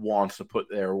Marvel wants to put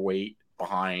their weight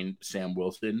behind Sam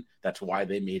Wilson. That's why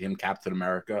they made him Captain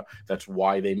America. That's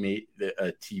why they made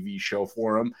a TV show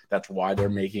for him. That's why they're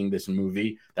making this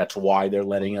movie. That's why they're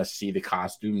letting us see the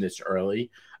costume this early.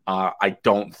 I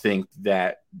don't think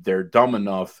that they're dumb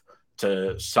enough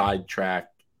to sidetrack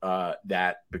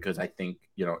that, because I think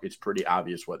it's pretty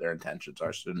obvious what their intentions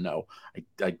are. So no,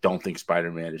 I don't think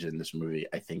Spider-Man is in this movie.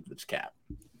 I think it's Cap.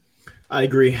 I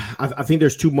agree. I think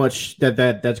there's too much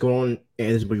that's going on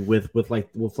in this movie with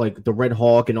the Red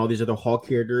Hawk and all these other Hawk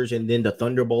characters, and then the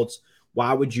Thunderbolts.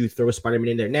 Why would you throw Spider-Man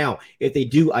in there? Now, if they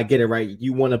do, I get it, right?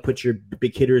 You want to put your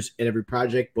big hitters in every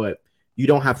project, but you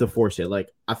don't have to force it. Like,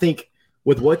 I think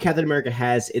with what Captain America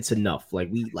has, it's enough. Like,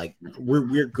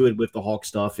 we're good with the Hawk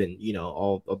stuff, and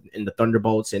all and the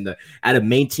Thunderbolts and the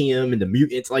Adamantium and the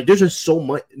mutants. Like, there's just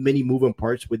so many moving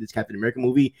parts with this Captain America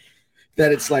movie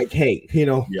that it's like, hey,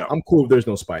 I'm cool if there's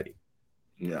no Spidey.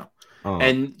 Yeah.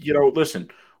 And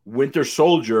listen, Winter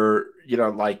Soldier,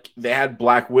 like they had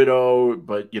Black Widow,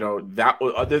 but that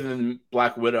other than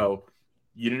Black Widow,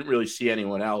 you didn't really see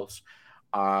anyone else.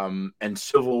 And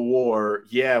Civil War,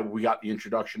 yeah, we got the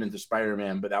introduction into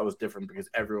Spider-Man, but that was different because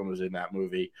everyone was in that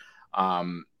movie.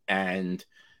 And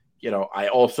I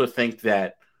also think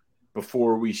that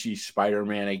before we see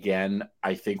Spider-Man again,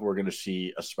 I think we're going to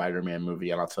see a Spider-Man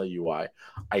movie, and I'll tell you why.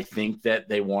 I think that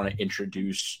they want to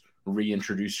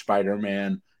reintroduce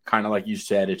Spider-Man. Kind of like you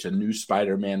said, it's a new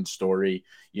Spider-Man story.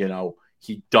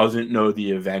 He doesn't know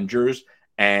the Avengers,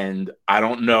 and I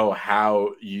don't know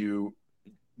how you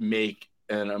make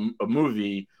a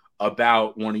movie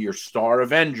about one of your star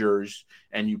Avengers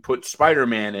and you put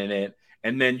Spider-Man in it,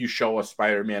 and then you show a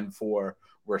Spider-Man 4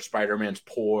 where Spider-Man's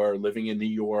poor, living in New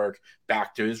York,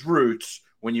 back to his roots,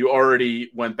 when you already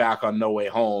went back on No Way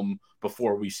Home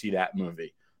before we see that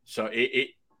movie. So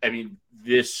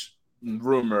this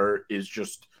rumor is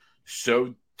just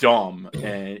so dumb,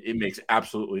 and it makes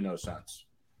absolutely no sense.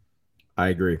 I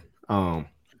agree. Yeah,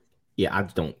 I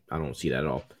don't see that at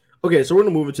all. Okay, so we're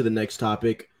gonna move into the next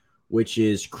topic, which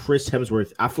is Chris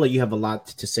Hemsworth. I feel like you have a lot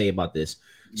to say about this.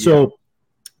 Yeah. So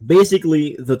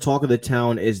basically, the talk of the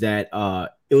town is that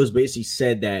it was basically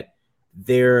said that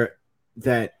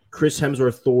Chris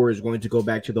Hemsworth Thor is going to go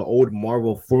back to the old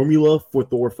Marvel formula for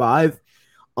Thor 5.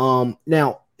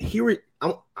 Now I'm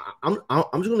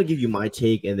just going to give you my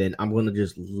take, and then I'm going to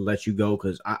just let you go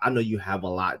because I know you have a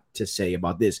lot to say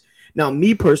about this. Now,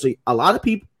 me personally,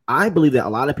 I believe that a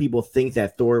lot of people think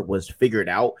that Thor was figured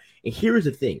out. And here's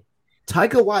the thing.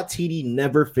 Taika Waititi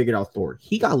never figured out Thor.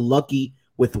 He got lucky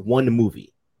with one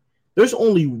movie. There's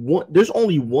only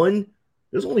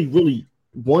really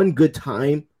one good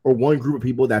time or one group of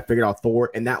people that figured out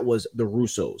Thor, and that was the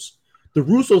Russos. The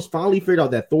Russos finally figured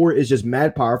out that Thor is just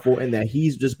mad powerful and that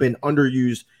he's just been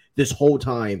underused this whole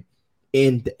time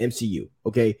in the MCU.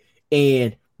 Okay.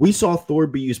 And we saw Thor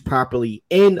be used properly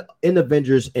in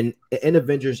Avengers and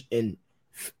in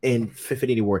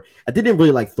Infinity War. I didn't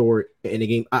really like Thor in the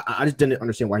game. I just didn't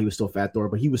understand why he was still fat Thor,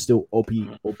 but he was still OP,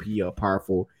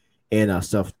 powerful and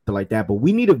stuff like that. But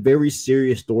we need a very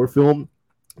serious Thor film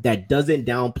that doesn't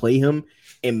downplay him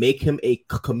and make him a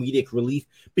comedic relief,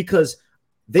 because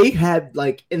they had,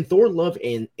 like, in Thor Love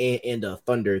and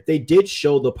Thunder, they did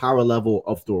show the power level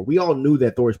of Thor. We all knew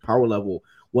that Thor's power level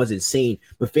was insane,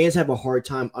 but fans have a hard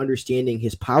time understanding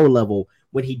his power level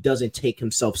when he doesn't take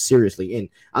himself seriously. And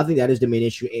I think that is the main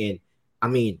issue. And I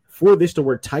mean, for this to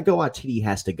work, Taika Waititi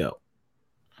has to go.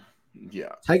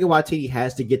 Yeah. Taika Waititi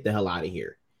has to get the hell out of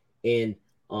here. And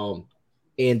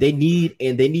they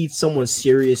need someone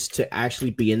serious to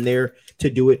actually be in there to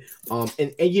do it. And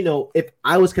if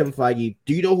I was Kevin Feige,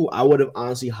 do you know who I would have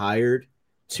honestly hired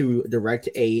to direct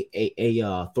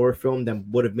a Thor film that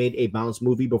would have made a balanced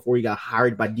movie before he got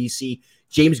hired by DC?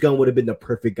 James Gunn would have been the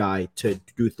perfect guy to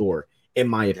do Thor, in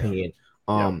my opinion.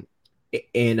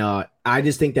 And I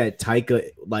just think that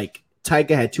Taika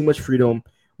had too much freedom,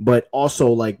 but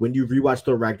also, like, when you rewatch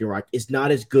Thor Ragnarok, it's not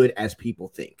as good as people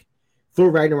think. Thor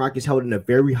Ragnarok is held in a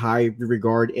very high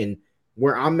regard, and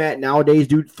where I'm at nowadays,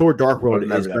 dude, Thor Dark World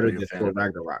is better than Thor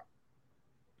Ragnarok.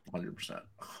 100%.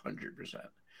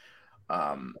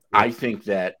 I think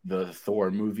that the Thor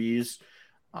movies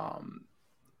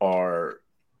are,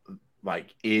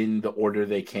 like, in the order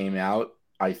they came out.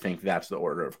 I think that's the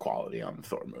order of quality on the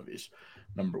Thor movies.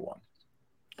 Number one.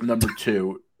 Number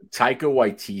two, Taika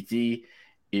Waititi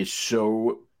is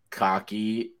so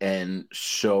cocky and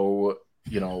so,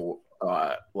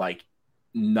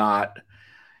 not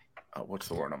what's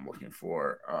the word I'm looking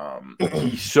for?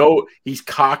 He's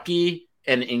cocky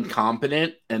and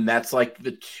incompetent, and that's like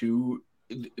the two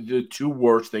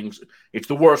worst things. It's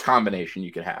the worst combination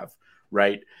you could have,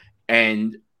 right?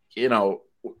 And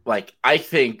I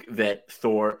think that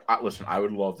Thor. Listen, I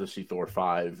would love to see Thor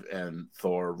 5 and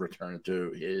Thor return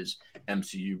to his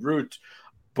MCU roots,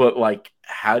 but, like,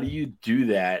 how do you do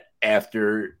that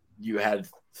after you had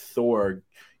Thor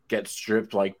get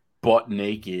stripped, like, butt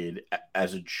naked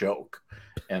as a joke,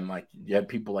 and, like, you had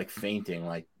people, like, fainting,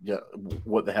 like, yeah,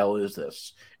 what the hell is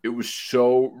this? It was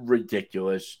so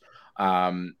ridiculous.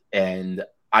 And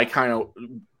I kind of,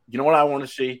 what I want to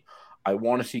see? I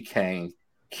want to see Kang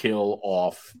kill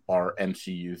off our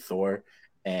MCU Thor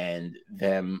and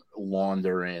them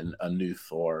launder in a new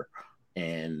Thor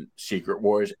in Secret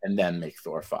Wars and then make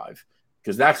Thor 5,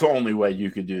 because that's the only way you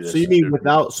could do this. So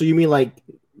you mean like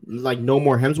no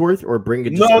more Hemsworth, or bring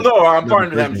it? No, I'm fine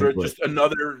with Hemsworth. Just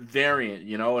another variant,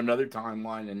 another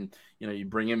timeline, and you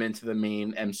bring him into the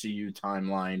main MCU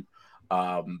timeline.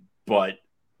 But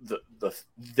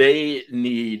they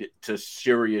need to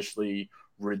seriously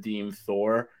redeem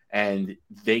Thor, and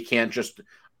they can't just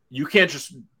you can't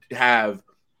just have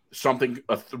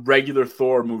regular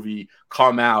Thor movie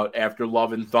come out after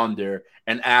Love and Thunder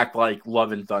and act like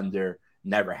Love and Thunder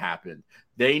never happened.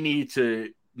 They need to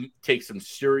take some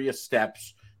serious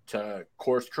steps to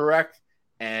course correct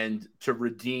and to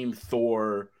redeem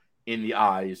Thor in the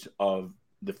eyes of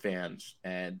the fans,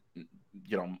 and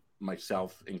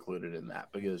myself included in that,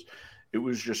 because it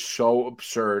was just so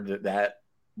absurd that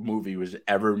movie was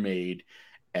ever made.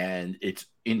 And it's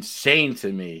insane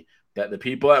to me that the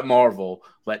people at Marvel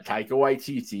let Taika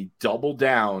Waititi double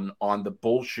down on the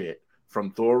bullshit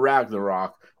from Thor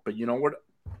Ragnarok. But you know what?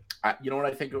 I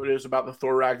think it is about the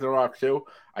Thor Ragnarok too?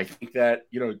 I think that,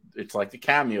 it's like the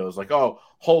cameos, like, oh,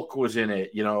 Hulk was in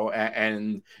it,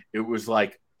 and it was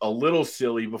like a little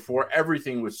silly before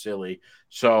everything was silly.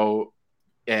 So,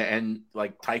 and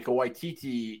like Taika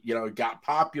Waititi, got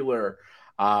popular.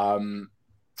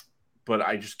 But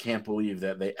I just can't believe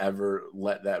that they ever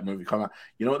let that movie come out.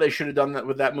 You know what they should have done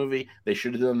with that movie? They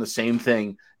should have done the same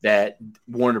thing that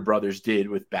Warner Brothers did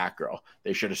with Batgirl.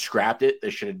 They should have scrapped it.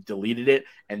 They should have deleted it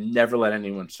and never let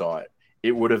anyone saw it.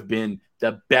 It would have been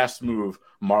the best move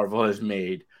Marvel has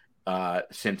made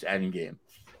since Endgame.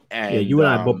 And, yeah, you and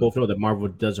I both know that Marvel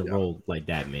doesn't roll like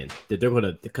that, man. That they're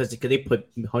gonna, because they put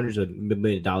hundreds of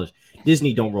millions of dollars.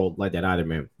 Disney don't roll like that either,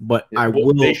 man. But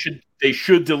They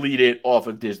should delete it off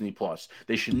of Disney Plus.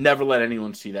 They should never let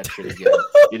anyone see that shit again.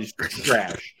 It is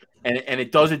trash, and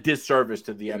it does a disservice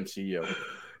to the MCU.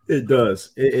 It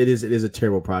does. It is a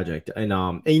terrible project, and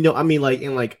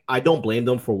I don't blame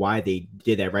them for why they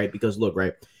did that, right? Because look,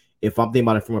 right. If I'm thinking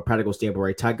about it from a practical standpoint,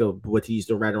 right, Taika Waititi's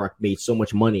The Ragnarok made so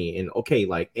much money, and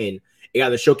and it got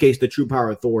to showcase the true power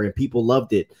of Thor, and people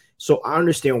loved it. So I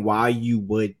understand why you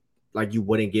would give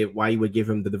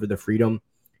him the freedom,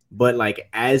 but like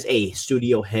as a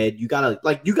studio head, you gotta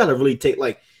really take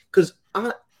because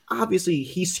obviously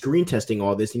he's screen testing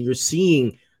all this, and you're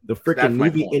seeing the freaking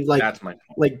movie, and that's my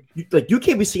point. You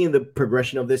can't be seeing the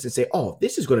progression of this and say, oh,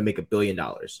 this is going to make $1 billion.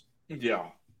 Yeah.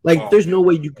 There's no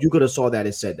way you could have saw that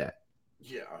and said that.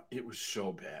 Yeah, it was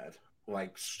so bad.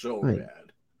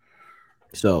 Bad.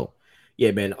 So, yeah,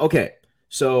 man. Okay.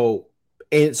 So,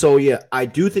 yeah, I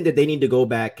do think that they need to go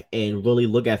back and really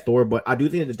look at Thor, but I do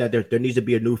think that there needs to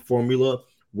be a new formula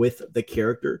with the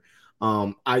character.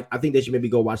 I think they should maybe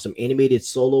go watch some animated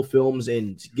solo films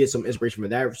and get some inspiration from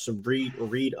that.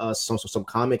 Read some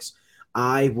comics.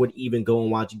 I would even go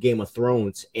and watch Game of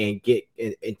Thrones and get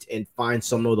and find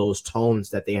some of those tones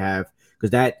that they have,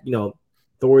 because that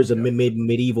Thor is a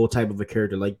medieval type of a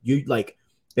character.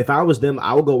 If I was them,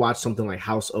 I would go watch something like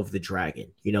House of the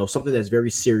Dragon, something that's very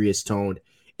serious toned,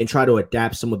 and try to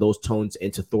adapt some of those tones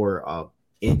into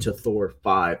Thor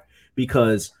 5,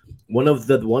 because one of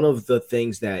the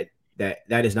things that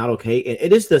is not okay, and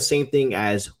it is the same thing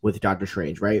as with Doctor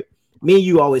Strange, right? Me and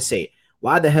you always say,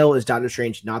 why the hell is Doctor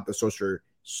Strange not the Sorcerer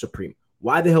Supreme?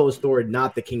 Why the hell is Thor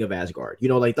not the King of Asgard?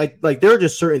 There are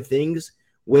just certain things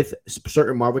with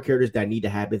certain Marvel characters that need to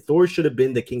happen. Thor should have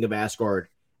been the King of Asgard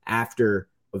after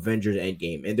Avengers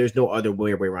Endgame, and there's no other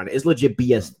way around it. It's legit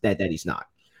BS that he's not.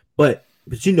 But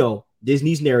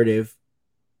Disney's narrative,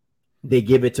 they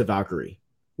give it to Valkyrie,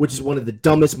 which is one of the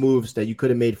dumbest moves that you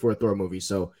could have made for a Thor movie.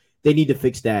 So they need to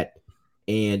fix that.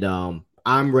 And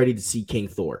I'm ready to see King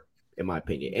Thor, in my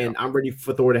opinion. And I'm ready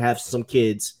for Thor to have some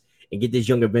kids and get this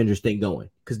Young Avengers thing going,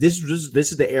 because this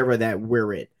is the era that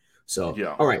we're in. So,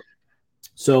 all right.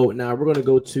 So now we're going to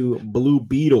go to Blue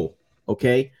Beetle,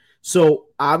 okay? So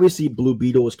obviously Blue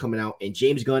Beetle is coming out, and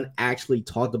James Gunn actually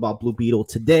talked about Blue Beetle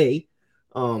today.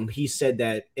 He said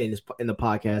that in the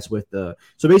podcast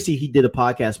so basically he did a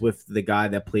podcast with the guy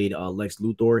that played Lex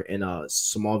Luthor in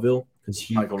Smallville, because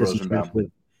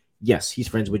he's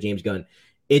friends with James Gunn.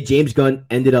 And James Gunn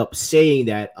ended up saying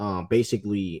that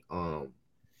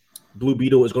Blue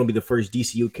Beetle is going to be the first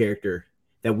DCU character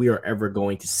that we are ever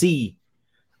going to see.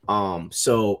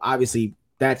 So obviously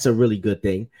that's a really good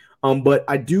thing. But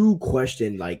I do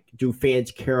question, do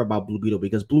fans care about Blue Beetle?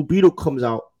 Because Blue Beetle comes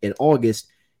out in August,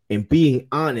 and being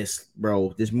honest,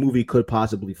 bro, this movie could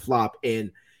possibly flop.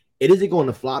 And it isn't going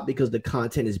to flop because the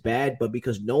content is bad, but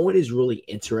because no one is really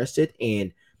interested.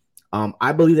 And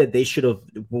I believe that they should have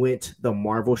went the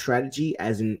Marvel strategy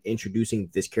as in introducing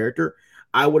this character.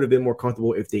 I would have been more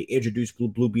comfortable if they introduced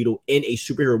Blue Beetle in a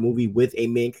superhero movie with a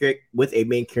main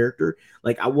character.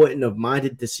 I wouldn't have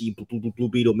minded to see Blue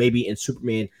Beetle maybe in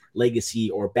Superman Legacy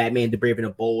or Batman the Brave and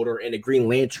the Bold or in a Green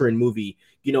Lantern movie.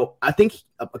 I think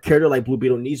a character like Blue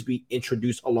Beetle needs to be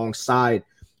introduced alongside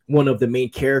one of the main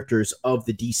characters of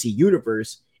the DC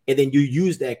universe, and then you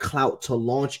use that clout to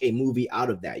launch a movie out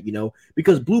of that,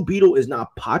 because Blue Beetle is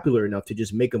not popular enough to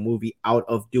just make a movie out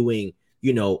of doing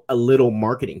a little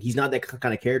marketing. He's not that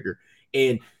kind of character.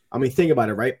 And I mean, think about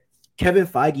it, right? Kevin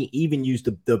Feige even used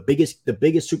the biggest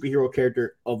superhero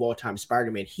character of all time,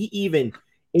 Spider-Man. He even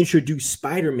introduced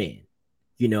Spider-Man,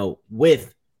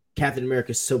 with Captain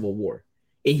America Civil War.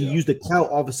 And he used the clout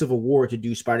of the Civil War to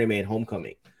do Spider-Man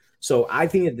Homecoming. So I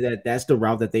think that's the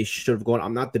route that they should have gone.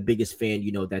 I'm not the biggest fan,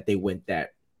 that they went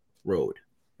that road,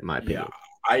 in my opinion.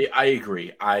 Yeah, I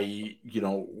agree.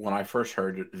 When I first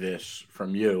heard this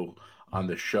from you on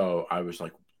the show, I was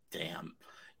like, damn,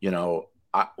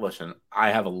 listen,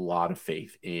 I have a lot of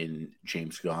faith in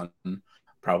James Gunn,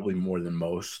 probably more than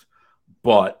most,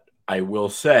 but I will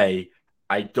say,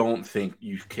 I don't think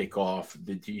you kick off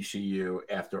the DCU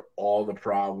after all the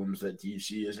problems that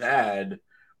DC has had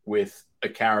with a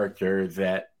character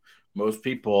that most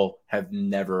people have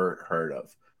never heard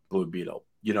of, Blue Beetle.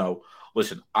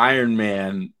 Listen, Iron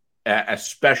Man,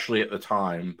 especially at the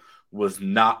time, was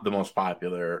not the most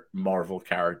popular Marvel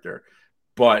character,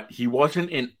 but he wasn't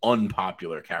an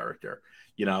unpopular character,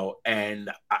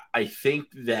 and I think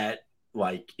that,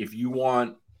 like, if you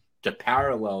want to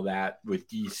parallel that with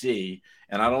DC,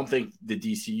 and I don't think the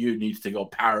DCU needs to go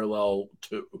parallel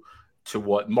to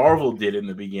what Marvel did in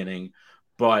the beginning,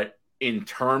 but in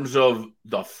terms of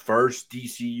the first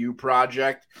DCU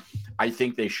project, I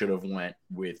think they should have went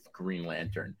with Green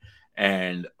Lantern.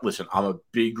 And listen, I'm a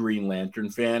big Green Lantern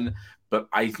fan, but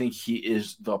I think he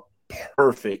is the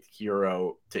perfect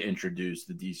hero to introduce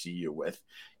the DCU with.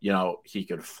 He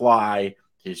could fly,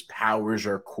 his powers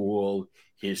are cool,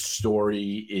 his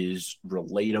story is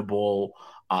relatable.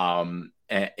 And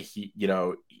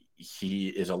he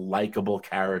is a likable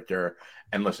character.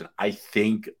 And listen, I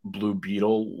think Blue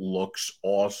Beetle looks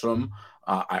awesome.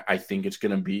 I think it's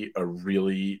going to be a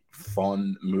really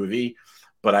fun movie,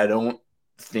 but I don't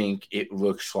think it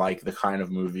looks like the kind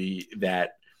of movie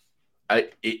that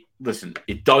it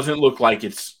doesn't look like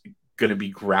it's going to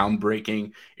be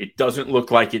groundbreaking. It doesn't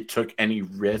look like it took any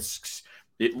risks.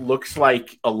 It looks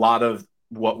like a lot of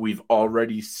what we've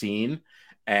already seen.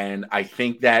 And I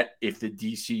think that if the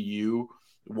DCU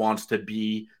wants to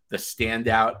be the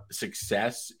standout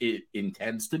success it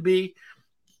intends to be,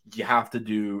 you have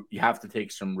to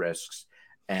take some risks.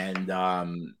 And,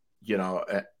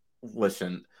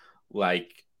 listen,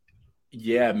 like,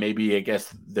 yeah, maybe I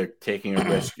guess they're taking a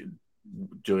risk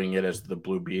doing it as the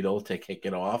Blue Beetle to kick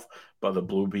it off, but the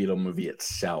Blue Beetle movie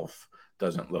itself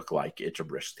doesn't look like it's a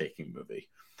risk-taking movie.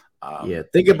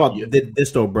 Think about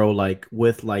this though, bro. Like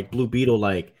with Blue Beetle,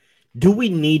 like, do we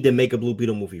need to make a Blue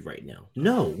Beetle movie right now?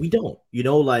 No, we don't.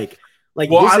 Well,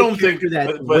 I don't think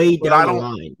that's way down the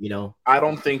line. I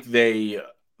don't think they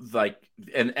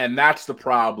and that's the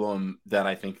problem that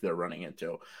I think they're running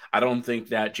into. I don't think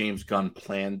that James Gunn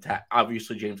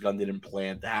obviously James Gunn didn't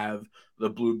plan to have the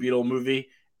Blue Beetle movie,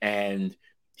 and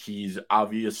he's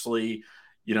obviously,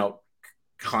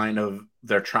 kind of,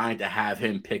 they're trying to have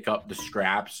him pick up the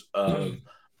scraps of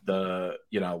the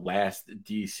last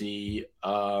DC.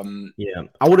 I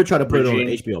would have tried to put it on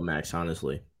HBO Max,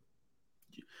 honestly.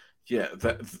 Yeah,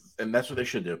 and that's what they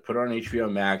should do. Put it on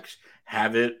HBO Max,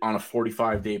 have it on a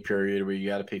 45-day period where you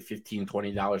got to pay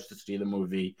 $15-$20 to see the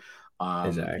movie.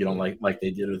 Exactly. Like they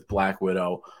did with Black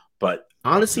Widow. But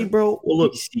honestly, bro, well,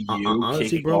 look,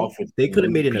 they could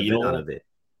have made an event out of it.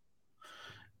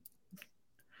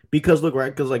 Because look,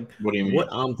 right? Because what do you mean? What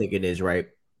I'm thinking is, right,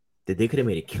 that they could have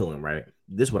made a killing, right?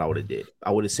 This is what I would have did.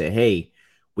 I would have said, hey,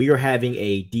 we are having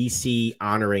a DC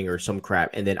honoring or some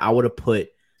crap, and then I would have put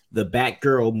the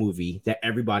Batgirl movie that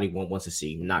everybody wants to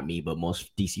see, not me, but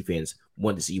most DC fans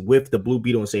want to see, with the Blue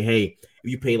Beetle, and say, hey, if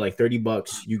you pay like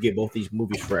 $30, you get both these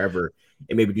movies forever,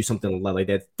 and maybe do something like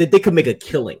that. That they could make a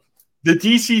killing. The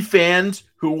DC fans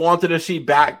who wanted to see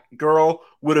Batgirl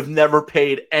would have never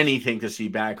paid anything to see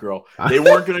Batgirl. They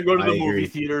weren't going to go to the movie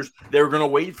theaters. They were going to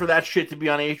wait for that shit to be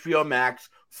on HBO Max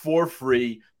for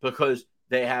free because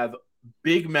they have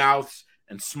big mouths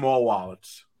and small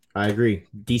wallets. I agree.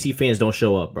 DC fans don't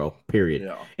show up, bro. Period.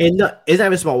 Yeah. And it's not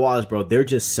even small wallets, bro. They're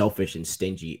just selfish and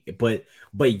stingy. But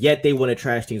yet they want to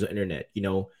trash things on the internet,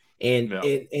 And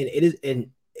it is,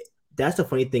 and that's the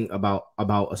funny thing about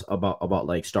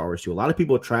like Star Wars too. A lot of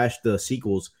people trash the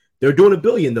sequels. They're doing $1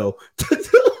 billion though.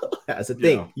 That's the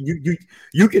thing.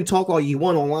 You can talk all you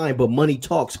want online, but money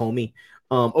talks, homie.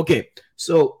 Okay,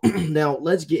 so now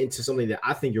let's get into something that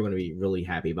I think you're going to be really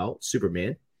happy about.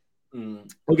 Superman.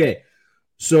 Okay.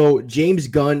 So James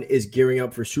Gunn is gearing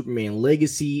up for Superman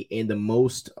Legacy, and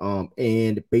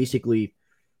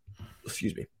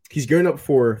he's gearing up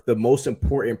for the most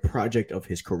important project of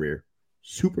his career,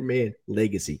 Superman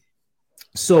Legacy.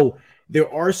 So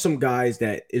there are some guys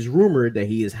that is rumored that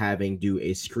he is having do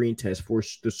a screen test for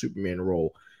the Superman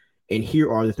role, And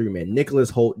here are the three men: Nicholas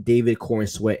Hoult, David Corn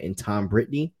Sweat, and Tom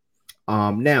Brittney.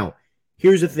 Now,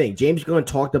 here's the thing. James Gunn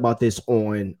talked about this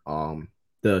on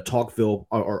the Talkville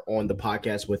or on the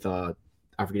podcast with I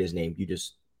forget his name. You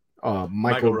just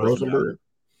Michael Rosenberg.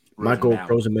 Michael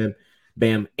Rosenbaum.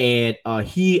 Bam. And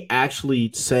he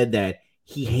actually said that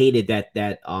he hated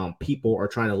that people are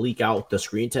trying to leak out the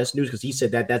screen test news, because he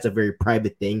said that that's a very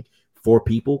private thing for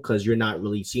people because you're not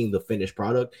really seeing the finished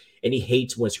product, and he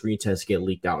hates when screen tests get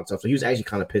leaked out and stuff. So he was actually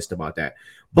kind of pissed about that.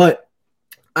 But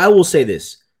I will say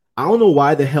this. I don't know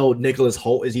why the hell Nicholas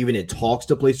Hoult is even in talks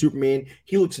to play Superman.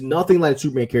 He looks nothing like a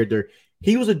Superman character.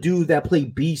 He was a dude that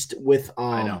played Beast with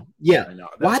I know.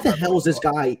 Why the hell is this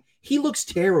guy? He looks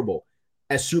terrible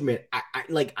as Superman.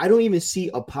 I don't even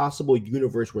see a possible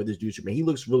universe where this dude's Superman. He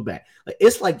looks real bad.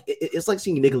 It's like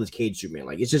seeing Nicolas Cage Superman.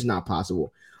 Like, it's just not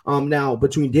possible. Now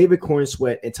between David Corn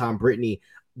Sweat and Tom Brittney,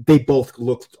 they both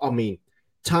look. I mean,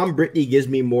 Tom Brittney gives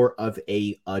me more of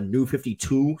a New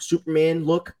 52 Superman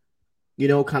look. You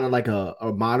know, kind of like a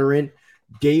modern.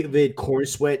 David Corn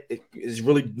Sweat is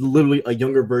really literally a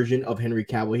younger version of Henry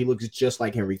Cavill. He looks just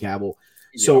like Henry Cavill.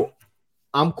 Yeah. So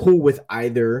I'm cool with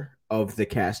either of the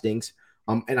castings.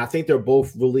 And I think they're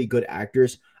both really good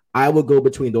actors. I would go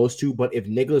between those two. But if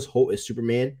Nicholas Hoult is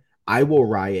Superman, I will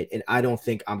riot. And I don't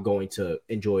think I'm going to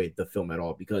enjoy the film at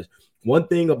all. Because one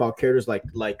thing about characters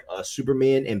like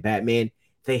Superman and Batman,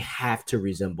 they have to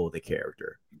resemble the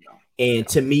character. Yeah. And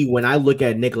to me, when I look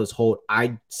at Nicholas Hoult,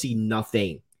 I see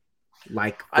nothing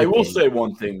like. I will say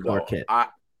one thing, though.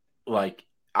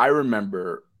 I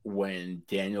remember when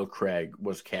Daniel Craig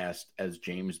was cast as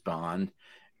James Bond,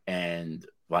 and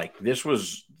like, this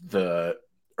was the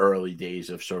early days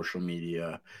of social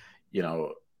media, you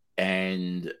know,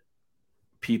 and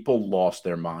people lost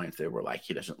their minds. They were like,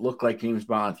 he doesn't look like James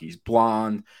Bond. He's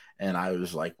blonde. And I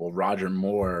was like, well, Roger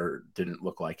Moore didn't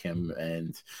look like him.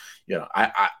 And, you know,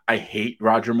 I hate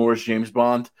Roger Moore's James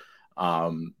Bond.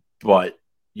 But,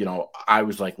 you know, I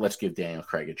was like, let's give Daniel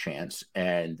Craig a chance.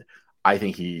 And I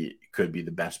think he could be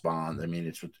the best Bond. I mean,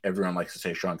 it's what everyone likes to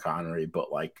say, Sean Connery,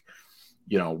 but like,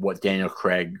 you know, what Daniel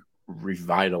Craig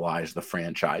revitalized the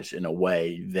franchise in a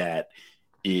way that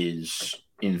is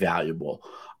invaluable.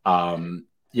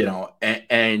 You know,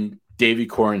 and David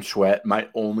Corn Sweat, my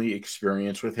only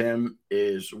experience with him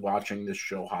is watching this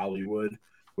show Hollywood,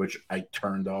 which I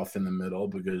turned off in the middle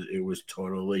because it was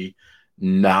totally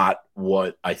not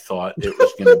what I thought it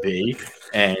was going to be.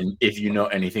 And if you know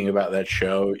anything about that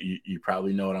show, you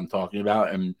probably know what I'm talking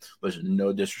about. And listen,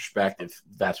 no disrespect if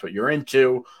that's what you're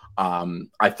into.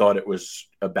 I thought it was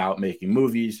about making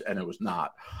movies, and it was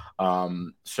not.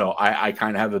 So I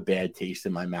kind of have a bad taste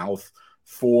in my mouth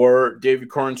for David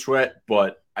Corn Sweat,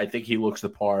 but I think he looks the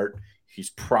part. He's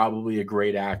probably a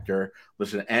great actor.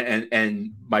 Listen,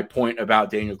 and my point about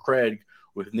Daniel Craig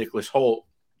with Nicholas Hoult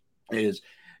is,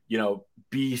 you know,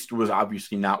 Beast was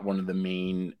obviously not one of the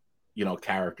main, you know,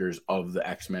 characters of the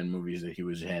X-Men movies that he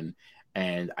was in.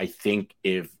 And I think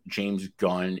if James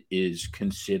Gunn is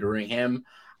considering him,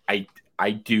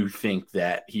 I do think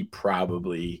that he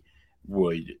probably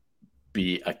would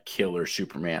be a killer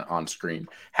Superman on screen.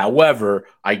 However,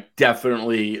 I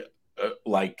definitely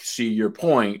see your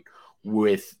point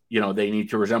with, you know, they need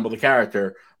to resemble the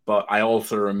character, but I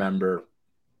also remember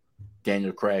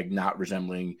Daniel Craig not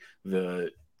resembling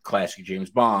the classic James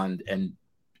Bond, and,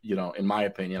 you know, in my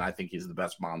opinion, I think he's the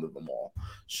best Bond of them all.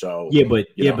 So but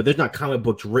there's not comic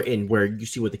books written where you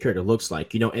see what the character looks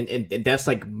like, you know, and that's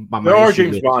like there are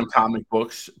James Bond comic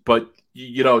books, but,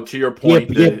 you know, to your point,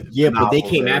 but they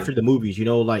came after the movies, you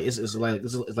know, like it's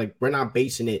like we're not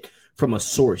basing it from a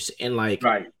source, and like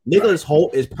Nicholas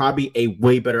Hoult is probably a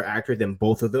way better actor than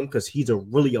both of them because he's a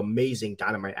really amazing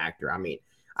dynamite actor. I mean,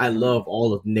 I love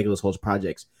all of Nicholas Hoult's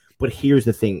projects, but here's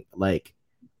the thing, like,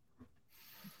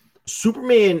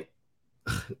 Superman,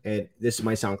 and this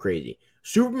might sound crazy,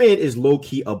 Superman is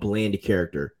low-key a bland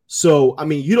character. So, I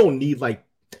mean, you don't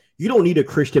need a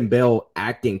Christian Bale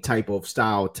acting type of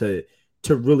style to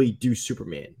really do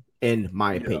Superman, in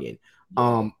my opinion.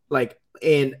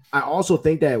 And I also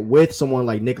think that with someone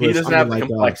like Nicholas, he doesn't have the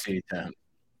complexity to him.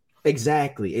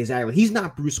 Exactly. He's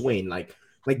not Bruce Wayne. Like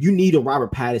you need a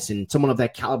Robert Pattinson, someone of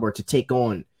that caliber, to take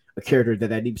on a character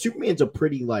that needs. Superman's a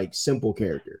pretty simple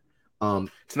character.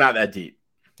 It's not that deep.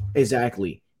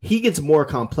 Exactly. He gets more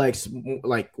complex.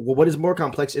 Like, what is more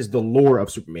complex is the lore of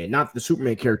Superman, not the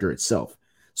Superman character itself.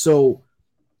 So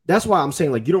that's why I'm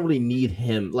saying, like, you don't really need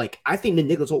him. Like, I think that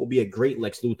Nicholas Hoult will be a great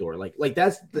Lex Luthor. Like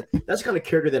that's the kind of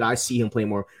character that I see him play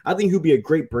more. I think he'll be a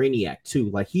great Brainiac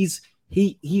too. Like, he's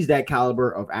that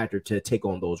caliber of actor to take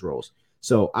on those roles.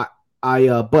 So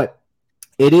but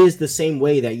it is the same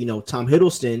way that, you know, Tom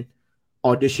Hiddleston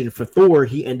auditioned for Thor,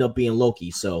 he ended up being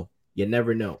Loki. So you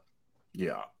never know.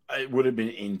 Yeah, it would have been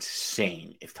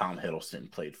insane if Tom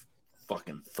Hiddleston played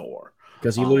fucking Thor,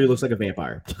 because he literally looks like a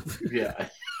vampire. Yeah,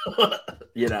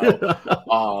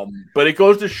 but it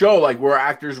goes to show like where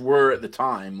actors were at the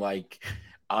time. Like,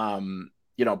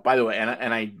 by the way,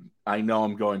 and I know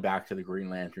I'm going back to the Green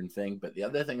Lantern thing, but the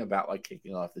other thing about like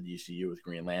kicking off the DCU with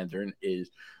Green Lantern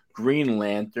is Green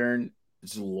Lantern's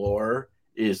lore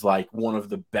is like one of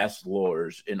the best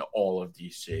lores in all of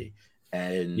DC.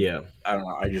 And yeah, I don't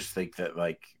know. I just think that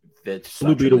like that's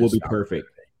Blue Beetle will be perfect.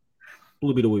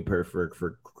 Blue Beetle will be perfect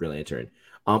for Green Lantern.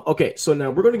 Okay, so now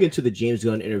we're going to get to the James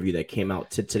Gunn interview that came out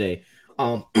today.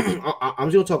 I'm just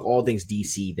going to talk all things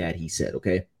DC that he said.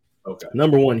 Okay.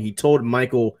 Number one, he told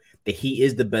Michael that he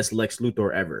is the best Lex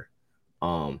Luthor ever.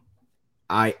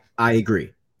 I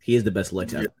agree. He is the best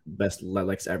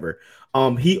Lex ever.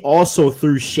 He also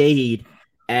threw shade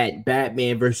at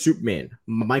Batman versus Superman.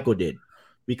 Michael did,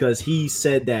 because he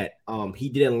said that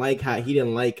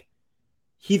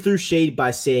he threw shade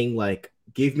by saying like,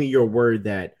 give me your word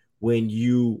that when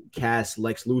you cast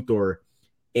Lex Luthor,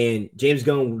 and James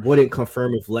Gunn wouldn't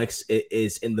confirm if Lex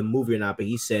is in the movie or not, but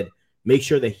he said make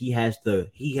sure that he has the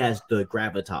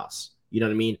gravitas. You know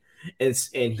what I mean? And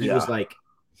he was like,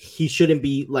 he shouldn't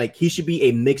be like, he should be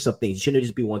a mix of things. He shouldn't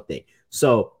just be one thing.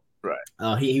 So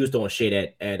he was throwing shade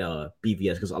at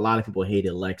BVS because a lot of people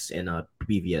hated Lex and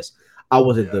BVS. I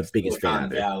wasn't the biggest fan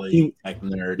of it.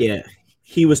 Nerd. Yeah,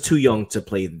 he was too young to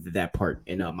play that part,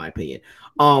 in my opinion.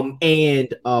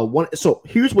 So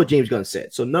here's what James Gunn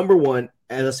said. So number one,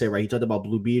 as I said, right, he talked about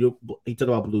Blue Beetle. He talked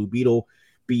about Blue Beetle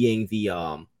being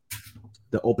the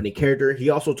opening character. He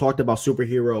also talked about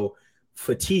superhero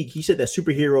fatigue. He said that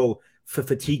superhero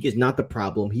fatigue is not the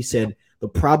problem. He said the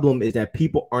problem is that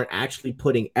people aren't actually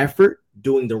putting effort,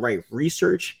 doing the right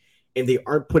research, and they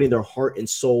aren't putting their heart and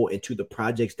soul into the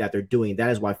projects that they're doing.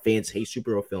 That is why fans hate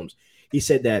superhero films. He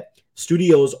said that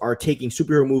studios are taking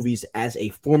superhero movies as a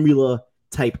formula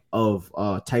type of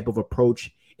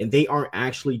approach, and they aren't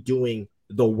actually doing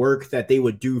the work that they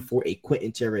would do for a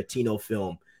Quentin Tarantino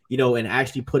film, and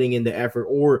actually putting in the effort,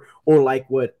 or like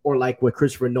what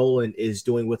Christopher Nolan is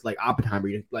doing with like Oppenheimer.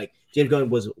 Like James Gunn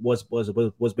was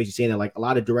basically saying that like a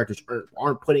lot of directors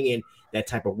aren't putting in that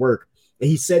type of work. And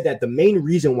he said that the main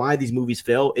reason why these movies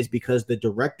fail is because the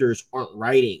directors aren't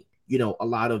writing, a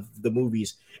lot of the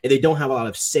movies, and they don't have a lot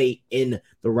of say in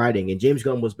the writing. And James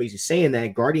Gunn was basically saying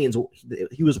that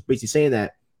he was basically saying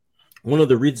that one of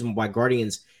the reasons why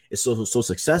Guardians is so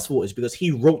successful is because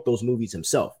he wrote those movies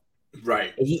himself.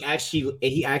 Right. And he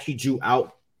actually drew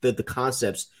out the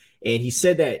concepts. And he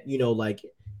said that,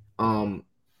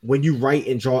 when you write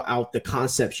and draw out the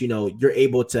concepts, you're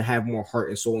able to have more heart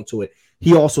and soul into it.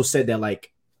 He also said that,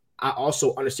 like, I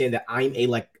also understand that I'm a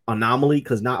like anomaly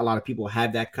because not a lot of people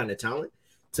have that kind of talent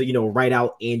to, write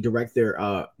out and direct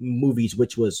their movies,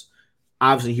 which was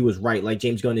obviously he was right. Like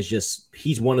James Gunn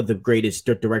he's one of the greatest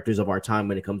directors of our time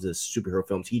when it comes to superhero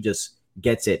films. He just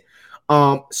gets it.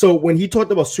 So when he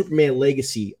talked about Superman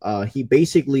Legacy, he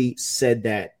basically said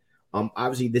that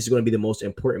obviously this is going to be the most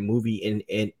important movie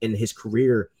in his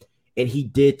career. And he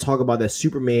did talk about that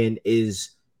Superman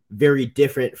is very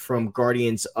different from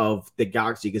Guardians of the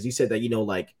Galaxy, because he said that,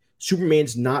 like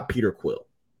Superman's not Peter Quill.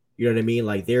 You know what I mean?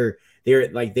 Like they're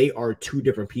like, they are two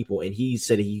different people. And he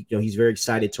said he's very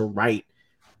excited to write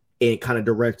and kind of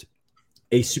direct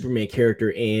a Superman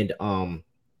character. And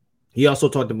he also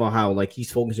talked about how like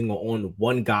he's focusing on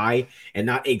one guy and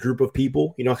not a group of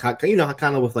people. How kind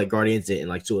of with like Guardians and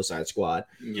like Suicide Squad.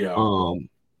 Yeah.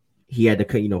 He had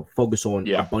to focus on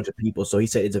a bunch of people. So he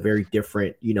said it's a very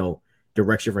different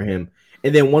direction for him.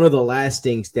 And then one of the last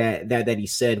things that he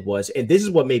said was, and this is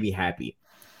what made me happy.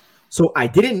 So I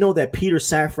didn't know that Peter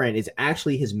Safran is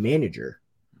actually his manager.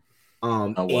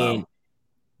 And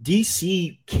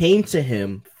DC came to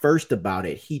him first about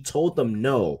it. He told them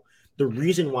no. The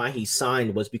reason why he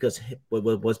signed was because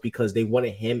they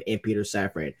wanted him and Peter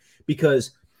Safran.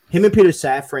 Because him and Peter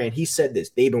Safran, he said this,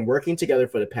 they've been working together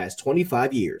for the past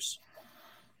 25 years.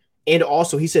 And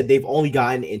also he said they've only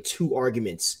gotten in 2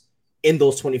 arguments in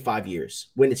those 25 years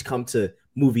when it's come to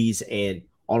movies and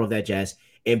all of that jazz.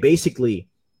 And basically,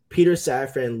 Peter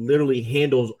Safran literally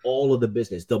handles all of the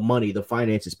business, the money, the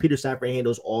finances. Peter Safran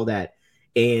handles all that.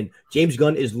 And James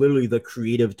Gunn is literally the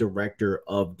creative director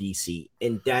of DC.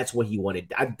 And that's what he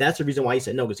wanted. That's the reason why he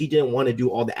said no, because he didn't want to do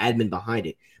all the admin behind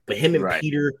it. But him and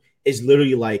Peter is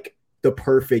literally like the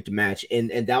perfect match. And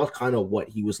that was kind of what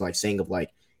he was like saying of like,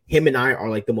 him and I are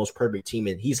like the most perfect team.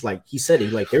 And he said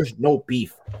there's no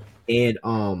beef. And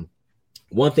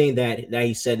one thing that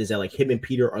he said is that like him and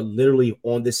Peter are literally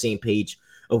on the same page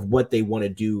of what they want to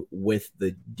do with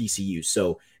the DCU.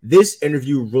 So this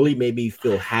interview really made me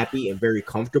feel happy and very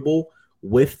comfortable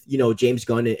with, you know, James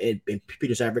Gunn and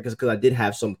Peter Safran, because I did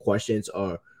have some questions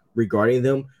regarding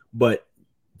them, but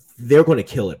they're going to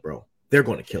kill it, bro. They're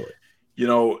going to kill it. You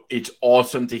know, it's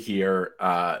awesome to hear,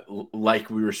 like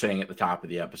we were saying at the top of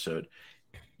the episode,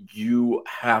 you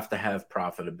have to have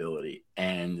profitability,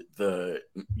 and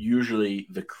usually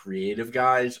the creative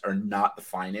guys are not the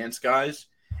finance guys,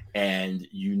 and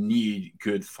you need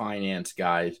good finance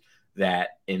guys that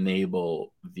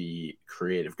enable the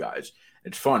creative guys.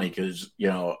 It's funny because, you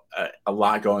know, a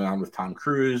lot going on with Tom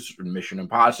Cruise and Mission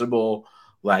Impossible.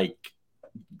 Like,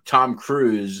 Tom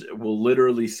Cruise will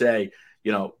literally say,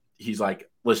 you know, he's like,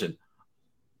 listen,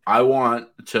 I want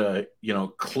to, you know,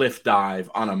 cliff dive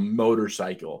on a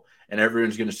motorcycle. And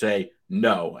everyone's going to say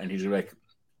no. And he's like,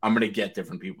 I'm going to get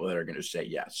different people that are going to say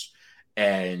yes.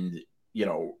 And, you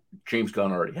know, James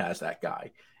Gunn already has that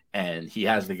guy. And he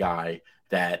has the guy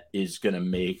that is going to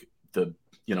make the,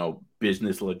 you know,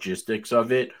 business logistics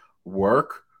of it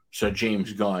work. So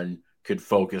James Gunn could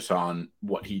focus on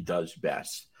what he does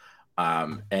best.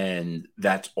 And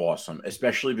that's awesome,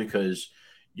 especially because,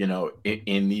 you know,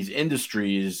 in these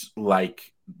industries,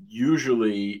 like,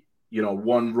 usually, you know,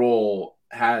 one role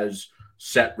has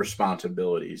set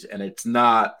responsibilities, and it's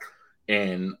not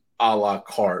an a la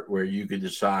carte where you could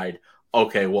decide,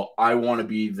 okay, well, I want to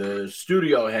be the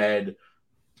studio head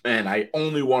and I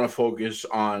only want to focus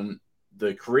on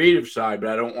the creative side, but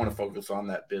I don't want to focus on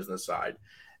that business side.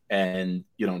 And,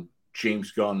 you know,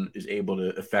 James Gunn is able to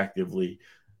effectively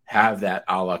have that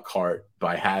a la carte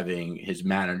by having his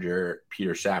manager,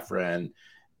 Peter Safran,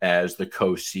 as the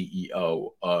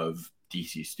co-CEO of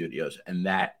DC Studios. And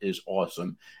that is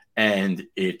awesome. And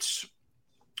it's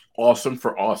awesome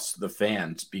for us, the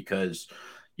fans, because,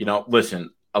 you know, listen,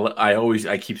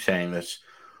 I keep saying this.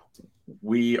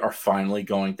 We are finally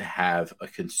going to have a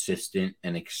consistent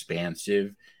and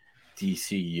expansive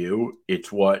DCU.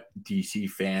 It's what DC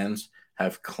fans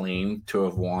have claimed to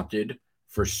have wanted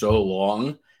for so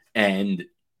long. And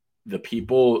the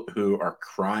people who are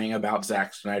crying about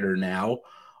Zack Snyder now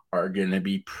are going to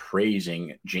be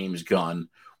praising James Gunn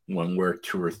when we're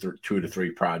two to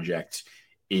three projects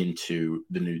into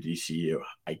the new DCU.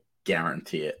 I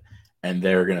guarantee it. And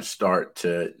they're going to start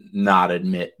to not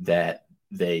admit that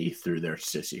they threw their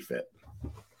sissy fit.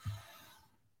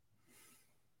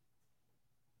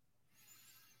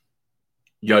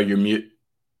 Yo, you're mute.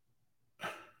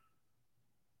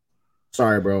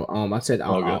 Sorry, bro. I said I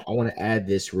want to add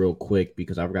this real quick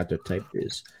because I forgot to type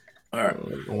this. All right.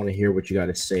 I want to hear what you got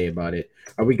to say about it.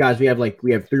 Are we guys? We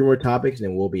have 3 more topics, and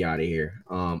then we'll be out of here.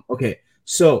 Okay.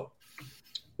 So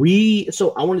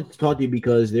I wanted to talk to you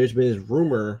because there's been this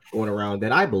rumor going around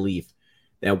that I believe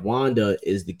that Wanda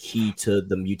is the key to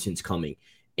the mutants coming.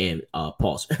 And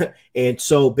pause. And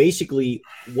so basically,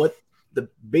 the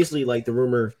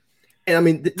rumor, and I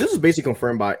mean this is basically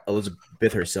confirmed by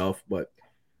Elizabeth herself, but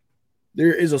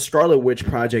there is a Scarlet Witch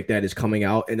project that is coming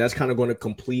out, and that's kind of going to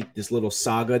complete this little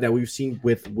saga that we've seen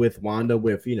with Wanda,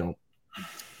 with, you know,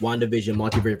 WandaVision,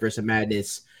 Multiverse of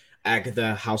Madness,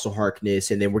 Agatha, House of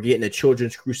Harkness, and then we're getting a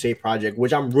Children's Crusade project,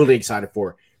 which I'm really excited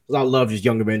for because I love just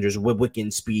Young Avengers with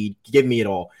Wiccan, Speed, give me it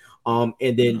all. And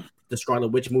then the Scarlet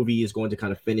Witch movie is going to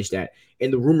kind of finish that.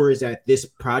 And the rumor is that this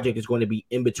project is going to be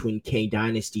in between Kang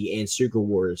Dynasty and Secret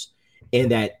Wars, and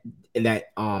that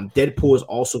Deadpool is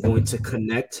also going to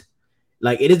connect.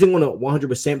 Like, it isn't going to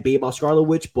 100% be about Scarlet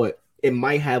Witch, but it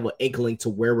might have an inkling to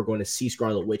where we're going to see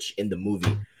Scarlet Witch in the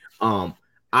movie.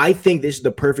 I think this is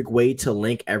the perfect way to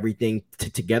link everything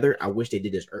together. I wish they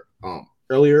did this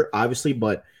earlier, obviously,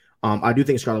 but I do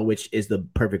think Scarlet Witch is the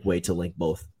perfect way to link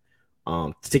both,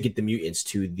 to get the mutants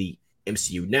to the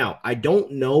MCU. Now, I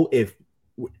don't know if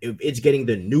it's getting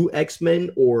the new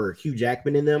X-Men or Hugh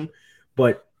Jackman in them,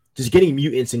 but just getting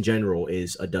mutants in general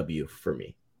is a W for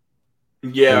me.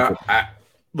 Yeah,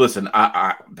 I'm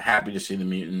happy to see the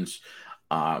mutants.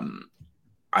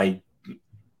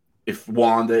 If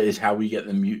Wanda is how we get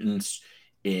the mutants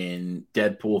in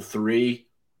Deadpool 3,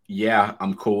 yeah,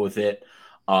 I'm cool with it.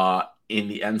 In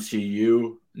the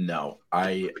MCU, no.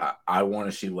 I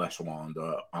want to see less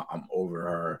Wanda. I'm over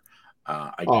her.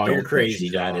 I don't think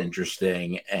she's that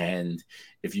interesting. And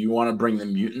if you want to bring the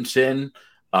mutants in,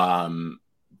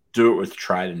 do it with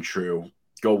tried and true.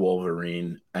 Go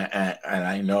Wolverine. And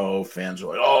I know fans are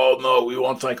like, oh, no, we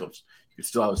want Cyclops. You can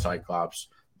still have a Cyclops.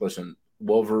 Listen,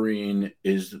 Wolverine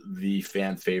is the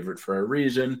fan favorite for a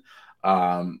reason.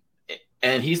 And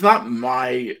he's not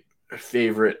my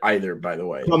favorite either, by the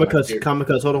way.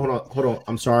 Kamikaze, hold on.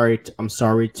 I'm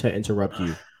sorry to interrupt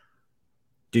you.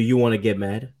 Do you want to get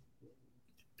mad?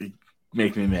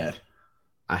 Make me mad.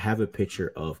 I have a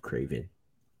picture of Craven.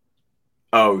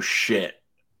 Oh shit!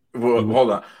 Well,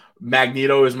 hold on.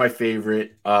 Magneto is my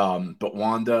favorite, but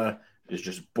Wanda is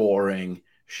just boring.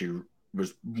 She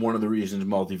was one of the reasons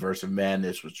Multiverse of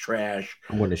Madness was trash.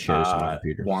 I'm going to share this on my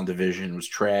computer. WandaVision was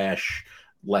trash.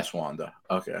 Less Wanda.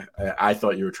 Okay, I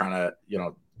thought you were trying to,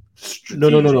 No.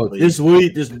 This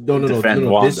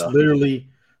literally.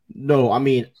 No, I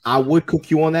mean I would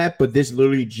cook you on that, but this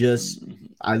literally just.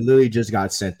 I literally just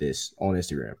got sent this on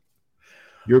Instagram.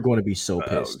 You're going to be so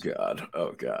pissed.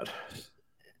 Oh God.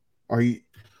 Are you?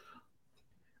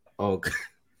 Oh.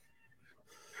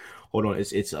 Hold on,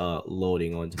 it's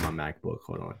loading onto my MacBook.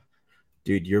 Hold on,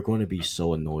 dude, you're going to be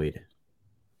so annoyed.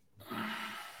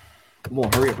 Come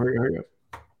on, hurry up.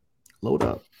 Load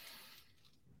up.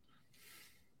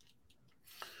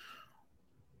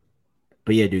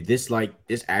 But yeah, dude, this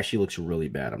actually looks really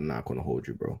bad. I'm not going to hold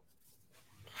you, bro.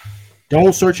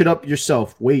 Don't search it up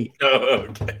yourself. Wait.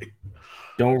 Okay.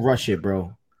 Don't rush it,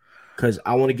 bro. Because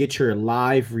I want to get your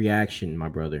live reaction, my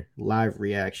brother. Live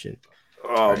reaction.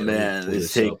 Oh, right, man,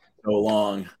 this takes so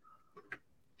long.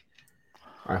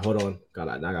 All right, hold on.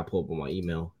 I got to pull up on my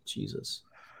email. Jesus.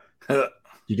 Dude,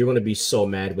 you're going to be so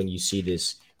mad when you see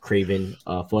this Craven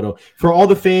photo. For all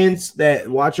the fans that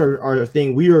watch our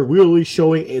thing, we are really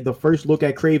showing the first look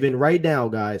at Craven right now,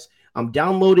 guys. I'm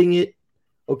downloading it.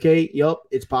 Okay, yup,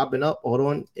 it's popping up. Hold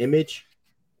on, image.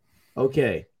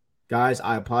 Okay, guys,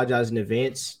 I apologize in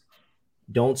advance.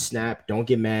 Don't snap. Don't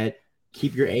get mad.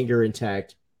 Keep your anger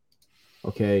intact.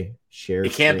 Okay, share.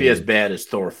 It can't be as bad as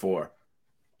Thor 4.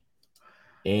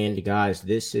 And guys,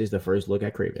 this is the first look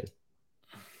at Craven.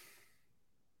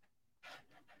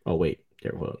 Oh wait,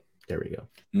 there we go.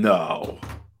 No,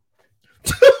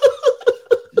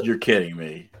 you're kidding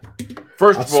me.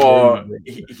 First of all,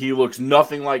 he looks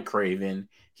nothing like Craven.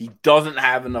 He doesn't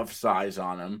have enough size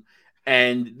on him.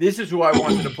 And this is who I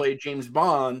wanted to play James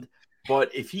Bond.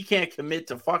 But if he can't commit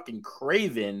to fucking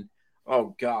Craven,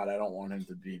 oh, God, I don't want him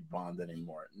to be Bond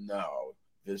anymore. No,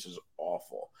 this is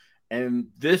awful. And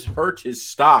this hurts his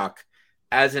stock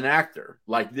as an actor.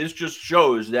 Like, this just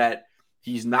shows that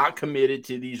he's not committed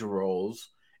to these roles.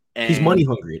 And he's money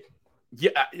hungry.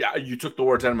 Yeah, you took the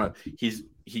words out of my mouth.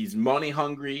 He's money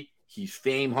hungry. He's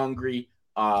fame hungry.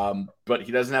 But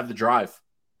he doesn't have the drive.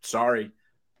 Sorry.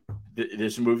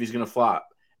 This movie's going to flop.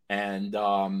 And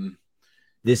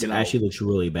this actually looks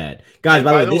really bad. Guys,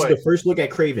 by the way, this is the first look at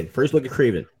Craven. First look at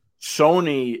Craven.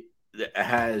 Sony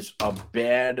has a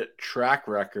bad track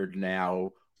record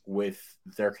now with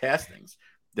their castings.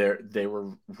 They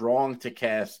were wrong to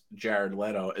cast Jared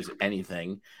Leto as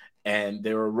anything, and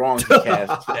they were wrong to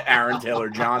cast Aaron Taylor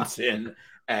Johnson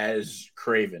as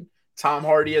Craven. Tom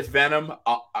Hardy as Venom,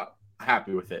 I'm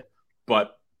happy with it,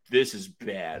 but this is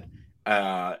bad.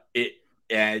 It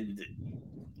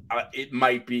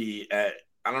might be.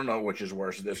 I don't know which is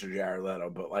worse, this or Jared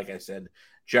Leto, but like I said,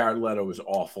 Jared Leto was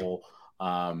awful,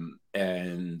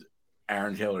 and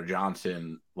Aaron Taylor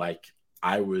Johnson, like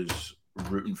I was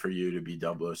rooting for you to be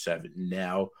 007.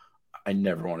 Now I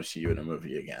never want to see you in a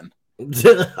movie again.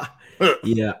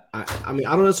 Yeah, I mean,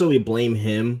 I don't necessarily blame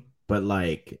him, but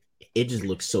like it just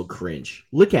looks so cringe.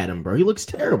 Look at him, bro. He looks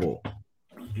terrible.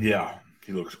 Yeah,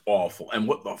 he looks awful. And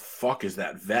what the fuck is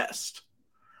that vest?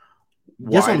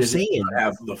 That's what I'm saying.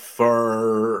 Have the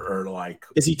fur or like?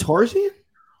 Is he Tarzan?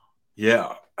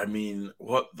 Yeah, I mean,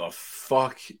 what the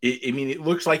fuck? It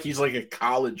looks like he's like a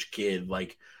college kid,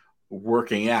 like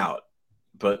working out,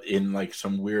 but in like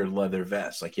some weird leather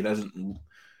vest. Like he doesn't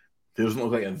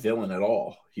look like a villain at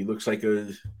all. He looks like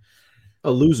a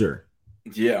loser.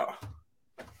 Yeah.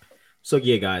 So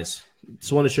yeah, guys,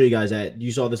 just want to show you guys that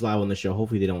you saw this live on the show.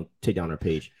 Hopefully they don't take down our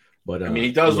page. But I mean,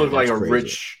 he does look like a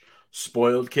rich,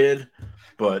 spoiled kid,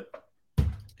 but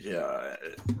yeah.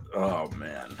 Oh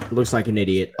man, looks like an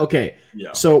idiot. Okay,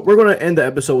 yeah. So we're gonna end the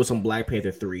episode with some Black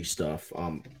Panther 3 stuff.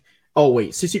 Oh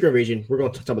wait, Secret Invasion. We're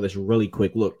gonna talk about this really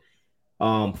quick. Look,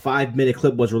 5-minute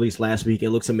clip was released last week.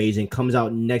 It looks amazing. Comes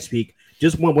out next week.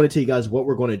 Just want to tell you guys what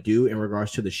we're going to do in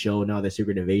regards to the show now that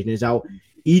Secret Invasion is out.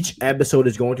 Each episode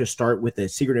is going to start with a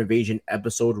Secret Invasion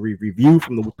episode review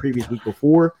from the previous week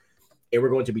before, and we're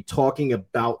going to be talking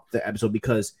about the episode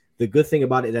because the good thing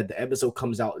about it is that the episode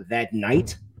comes out that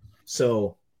night.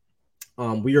 So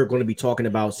we are going to be talking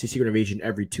about Secret Invasion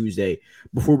every Tuesday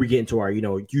before we get into our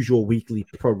usual weekly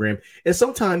program. And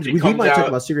sometimes we might talk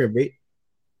about Secret Invasion.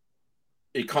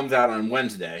 It comes out on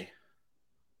Wednesday.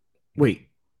 Wait,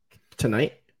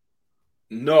 tonight?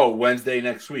 No, Wednesday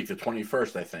next week, the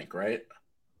 21st, I think, right?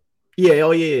 Yeah.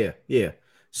 Oh, yeah.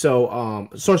 So,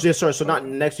 so not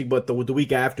next week, but the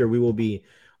week after, we will be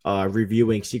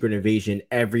reviewing Secret Invasion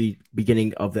every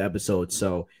beginning of the episode.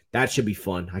 So that should be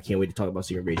fun. I can't wait to talk about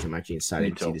Secret Invasion. I'm actually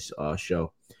excited to see this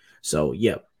show. So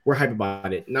yeah, we're hyped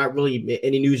about it. Not really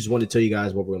any news. Just wanted to tell you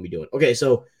guys what we're gonna be doing. Okay,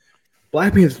 so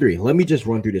Black Panther 3. Let me just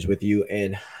run through this with you,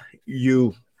 and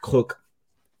you cook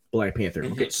Black Panther.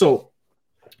 Okay, so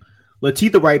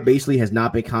Letitia Wright basically has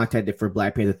not been contacted for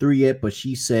Black Panther 3 yet, but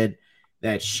she said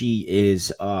that she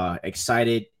is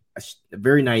excited. A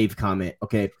very naive comment.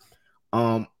 Okay.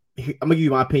 I'm gonna give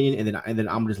you my opinion, and then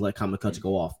I'm gonna just let comment cuts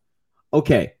go off.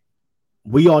 Okay.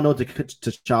 We all know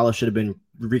T'Challa should have been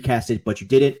recasted, but you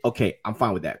didn't. Okay, I'm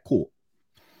fine with that. Cool.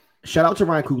 Shout out to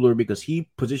Ryan Coogler because he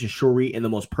positioned Shuri in the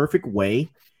most perfect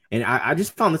way. And I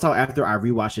just found this out after I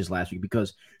rewatched this last week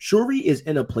because Shuri is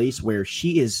in a place where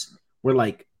she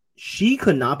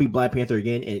could not be Black Panther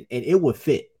again, and it would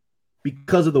fit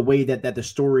because of the way that the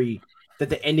story, that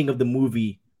the ending of the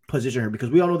movie positioned her.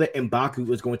 Because we all know that M'Baku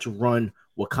is going to run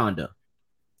Wakanda,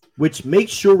 which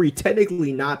makes Shuri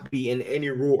technically not be in any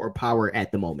rule or power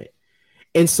at the moment.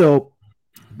 And so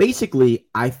basically,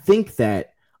 I think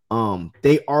that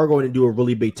they are going to do a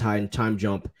really big time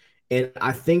jump. And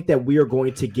I think that we are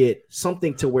going to get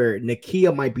something to where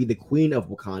Nakia might be the queen of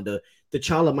Wakanda.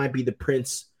 T'Challa might be the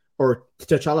prince, or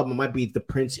T'Challa might be the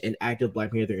prince and active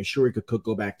Black Panther, and Shuri could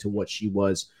go back to what she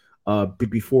was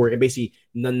before. And basically,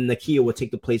 Nakia would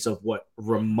take the place of what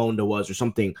Ramonda was or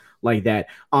something like that.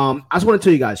 I just want to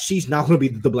tell you guys, she's not going to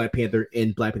be the Black Panther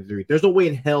in Black Panther 3. There's no way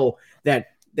in hell that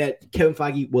Kevin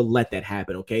Feige will let that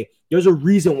happen, okay? There's a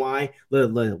reason why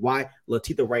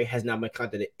Letitia Wright has not been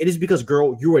contacted. It is because,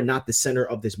 girl, you are not the center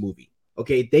of this movie,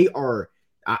 okay? They are,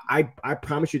 I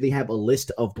promise you, they have a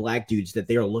list of Black dudes that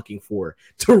they are looking for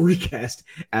to recast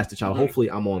as T'Challa. Hopefully,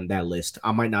 I'm on that list.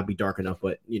 I might not be dark enough,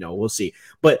 but, we'll see.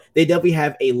 But they definitely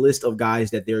have a list of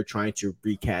guys that they're trying to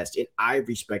recast, and I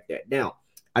respect that. Now,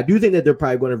 I do think that they're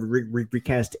probably going to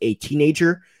recast a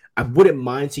teenager. I wouldn't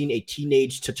mind seeing a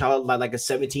teenage T'Challa, like a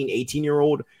 17,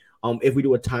 18-year-old, if we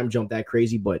do a time jump that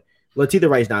crazy. But Letitia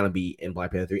Wright's not going to be in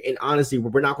Black Panther 3. And honestly,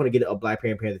 we're not going to get a Black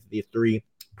Panther 3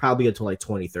 probably until like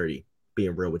 2030,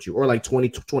 being real with you, or like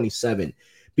 2027,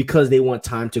 because they want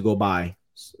time to go by,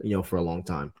 for a long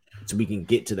time, so we can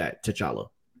get to that T'Challa.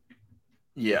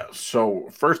 Yeah. So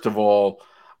first of all,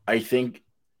 I think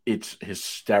it's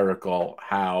hysterical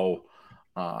how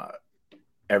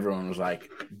everyone was like,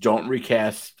 don't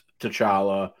recast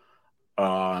T'Challa.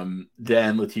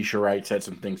 Then Letitia Wright said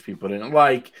some things people didn't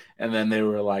like, and then they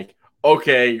were like,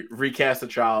 okay, recast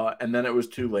T'Challa, and then it was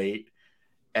too late.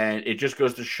 And it just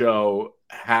goes to show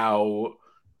how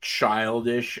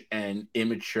childish and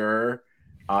immature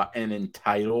and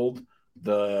entitled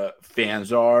the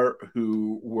fans are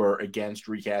who were against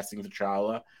recasting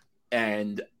T'Challa.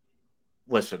 And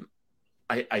listen,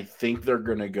 I think they're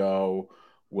going to go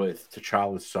with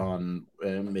T'Challa's son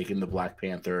making the Black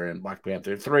Panther and Black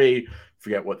Panther 3.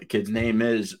 Forget what the kid's name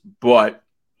is. But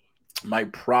my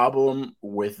problem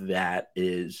with that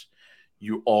is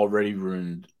you already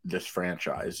ruined this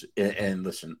franchise. And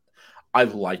listen, I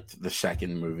liked the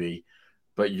second movie,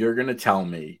 but you're going to tell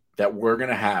me that we're going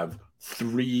to have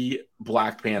 3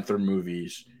 Black Panther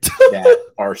movies that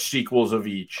are sequels of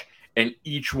each, and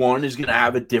each one is going to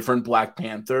have a different Black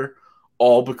Panther,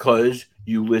 all because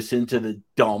you listen to the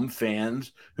dumb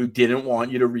fans who didn't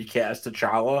want you to recast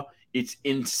T'Challa. It's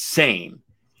insane.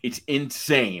 It's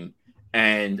insane.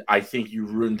 And I think you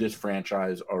ruined this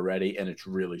franchise already, and it's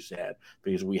really sad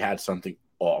because we had something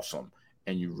awesome,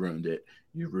 and you ruined it.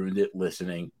 You ruined it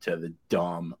listening to the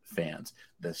dumb fans,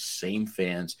 the same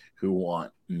fans who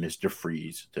want Mr.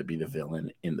 Freeze to be the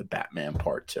villain in the Batman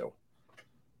Part 2.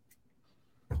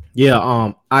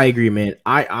 Yeah, I agree, man.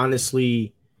 I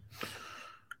honestly...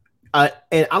 and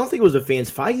I don't think it was the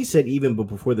fans. Feige said even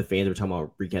before the fans were talking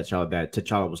about recast T'Challa that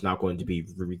T'Challa was not going to be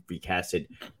recasted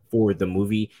for the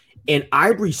movie, and I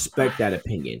respect that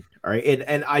opinion. All right,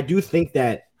 and I do think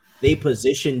that they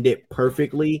positioned it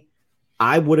perfectly.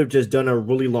 I would have just done a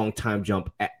really long time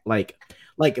jump at, like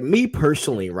me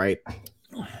personally, right?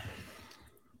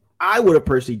 I would have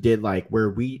personally did like where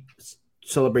we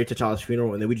celebrate T'Challa's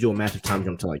funeral and then we do a massive time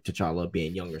jump to like T'Challa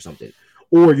being young or something.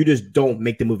 Or you just don't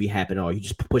make the movie happen at all. You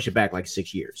just push it back like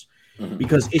 6 years.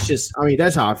 Because it's just, I mean,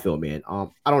 that's how I feel, man.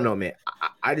 I don't know, man.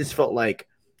 I just felt like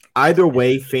either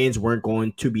way, fans weren't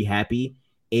going to be happy.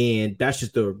 And that's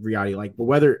just the reality. Like,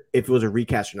 whether if it was a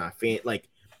recast or not,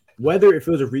 whether if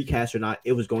it was a recast or not,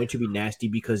 it was going to be nasty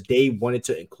because they wanted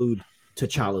to include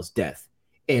T'Challa's death.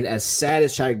 And as sad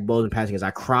as Chadwick Boseman passing is,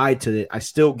 I cried to it. I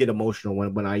still get emotional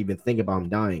when I even think about him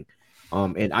dying.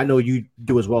 And I know you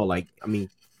do as well. Like, I mean,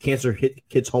 cancer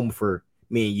hits home for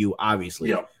me and you, obviously.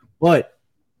 Yeah. But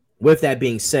with that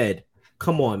being said,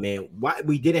 come on, man. Why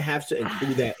we didn't have to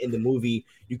include that in the movie?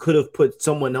 You could have put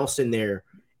someone else in there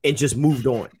and just moved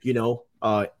on,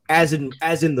 as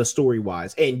in the story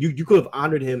wise, and you could have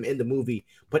honored him in the movie,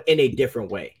 but in a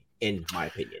different way, in my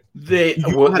opinion. You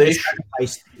don't have to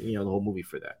sacrifice, the whole movie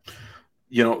for that.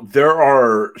 There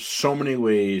are so many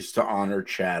ways to honor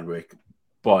Chadwick,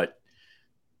 but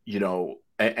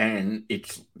and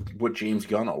it's what James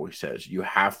Gunn always says: you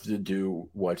have to do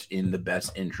what's in the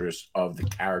best interest of the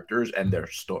characters and their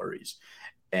stories,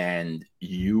 and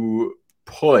you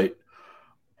put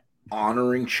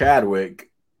honoring Chadwick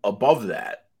above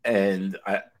that. And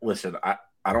I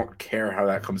don't care how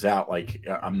that comes out. Like,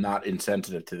 I'm not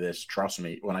insensitive to this. Trust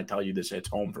me, when I tell you this hits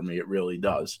home for me, it really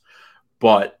does.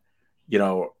 But,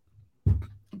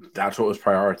 that's what was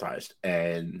prioritized.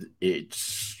 And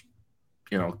it's,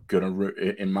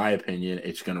 in my opinion,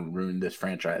 it's going to ruin this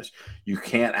franchise. You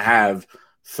can't have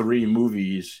 3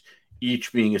 movies,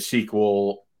 each being a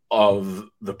sequel of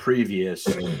the previous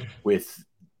with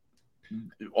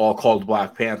all called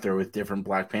Black Panther with different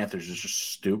Black Panthers. Is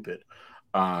just stupid.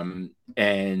 And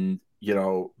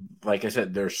like I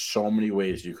said, there's so many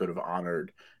ways you could have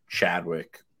honored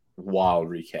Chadwick while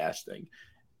recasting,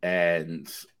 and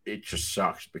it just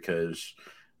sucks because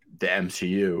the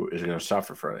MCU is going to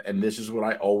suffer from it. And this is what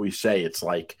I always say: it's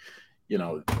like,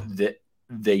 that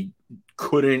they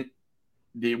couldn't.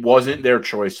 It wasn't their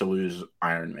choice to lose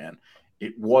Iron Man.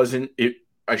 It wasn't.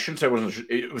 I shouldn't say it wasn't.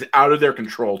 It was out of their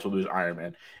control to lose Iron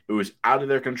Man. It was out of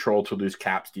their control to lose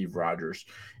Cap Steve Rogers.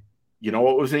 You know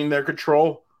what was in their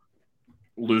control?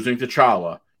 Losing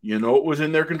T'Challa. You know what was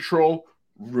in their control?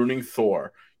 Ruining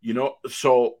Thor.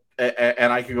 So,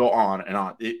 and I could go on and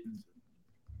on.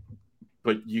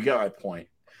 But you get my point.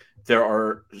 There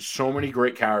are so many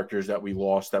great characters that we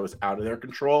lost that was out of their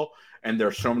control, and there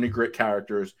are so many great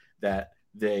characters that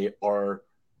they are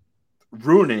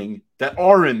ruining that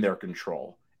are in their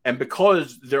control. And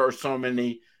because there are so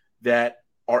many that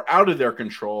are out of their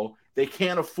control, they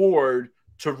can't afford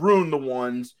to ruin the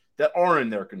ones that are in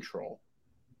their control.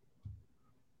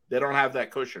 They don't have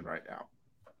that cushion right now.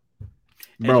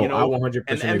 Bro, I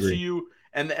 100% agree.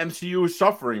 And the MCU is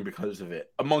suffering because of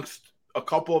it, amongst a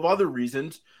couple of other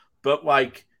reasons. But,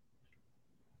 like,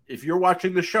 if you're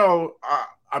watching the show,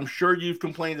 I'm sure you've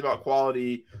complained about the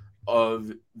quality of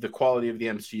the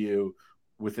MCU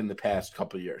within the past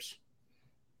couple of years.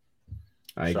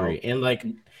 I agree. And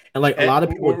a lot of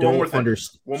people don't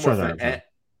understand. One more thing.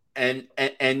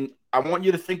 And I want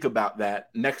you to think about that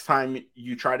next time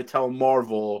you try to tell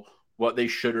Marvel what they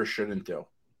should or shouldn't do.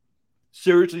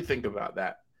 Seriously think about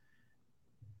that.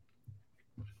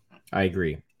 I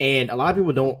agree. And a lot of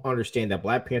people don't understand that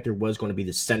Black Panther was going to be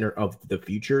the center of the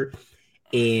future.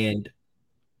 And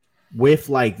with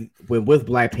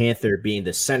Black Panther being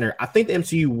the center, I think the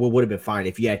MCU would have been fine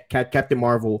if you had Captain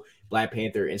Marvel, Black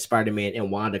Panther, and Spider-Man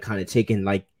and Wanda kind of taking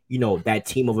that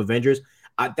team of Avengers.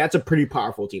 That's a pretty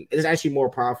powerful team. It's actually more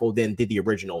powerful than the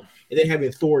original. And then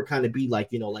having Thor kind of be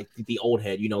the old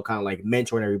head, kind of like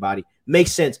mentoring everybody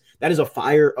makes sense. That is a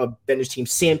fire Avengers team.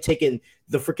 Sam taking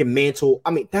the freaking mantle.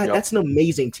 I mean, that's an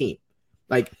amazing team.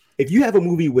 Like, if you have a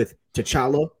movie with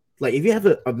T'Challa, like if you have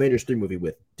an Avengers 3 movie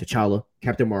with T'Challa,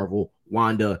 Captain Marvel,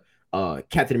 Wanda,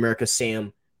 Captain America,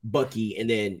 Sam, Bucky, and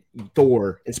then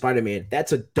Thor and Spider-Man,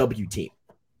 that's a W team.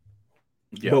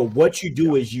 Yeah. But what you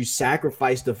do is you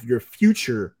sacrifice your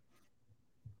future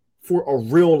for a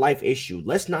real life issue.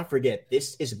 Let's not forget,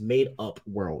 this is made up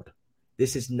world.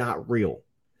 This is not real.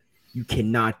 You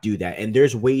cannot do that. And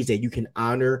there's ways that you can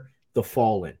honor the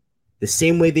fallen. The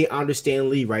same way they honor Stan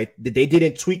Lee, right? They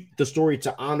didn't tweak the story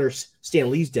to honor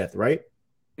Stan Lee's death, right?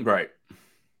 Right.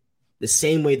 The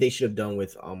same way they should have done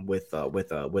with Chadwick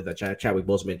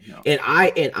Boseman. Yeah.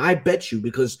 And I bet you,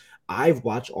 because I've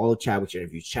watched all of Chadwick's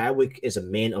interviews, Chadwick is a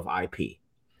man of IP.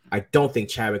 I don't think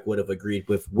Chadwick would have agreed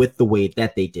with the way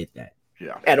that they did that.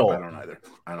 Yeah, at all. I don't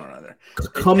either.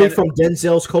 Coming from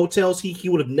Denzel's coattails, he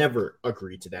would have never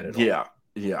agreed to that at all.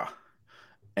 Yeah.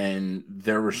 And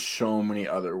there were so many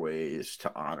other ways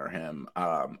to honor him.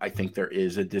 I think there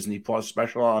is a Disney Plus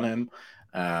special on him.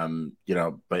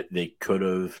 But they could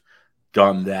have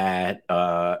done that,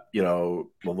 a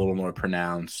little more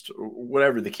pronounced,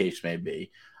 whatever the case may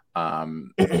be.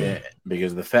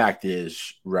 Because the fact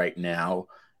is, right now,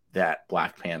 that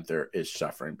Black Panther is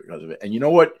suffering because of it. And you know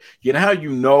what? You know how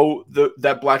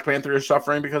that Black Panther is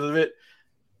suffering because of it?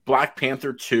 Black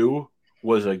Panther 2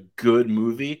 was a good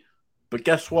movie, but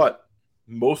guess what?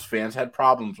 Most fans had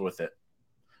problems with it.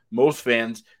 Most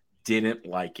fans didn't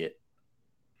like it.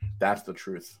 That's the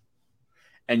truth.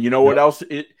 And you know what else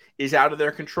is out of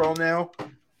their control now?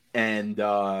 And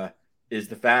is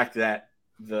the fact that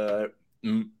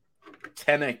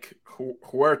Tenek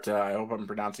Huerta, I hope I'm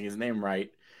pronouncing his name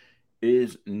right,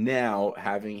 is now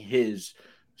having his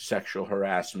sexual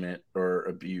harassment or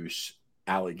abuse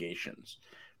allegations.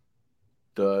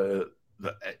 And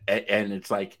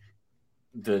it's like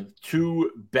the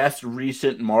two best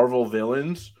recent Marvel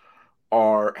villains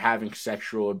are having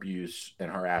sexual abuse and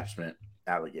harassment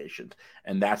allegations,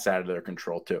 and that's out of their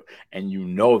control too. And you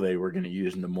know they were going to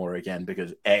use Namor again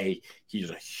because A, he's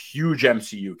a huge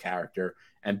MCU character,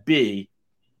 and B,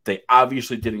 they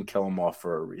obviously didn't kill him off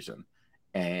for a reason.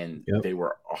 And they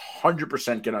were 100%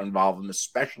 going to involve him,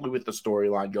 especially with the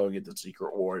storyline going into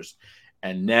Secret Wars.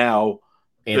 And now,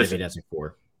 and Fantastic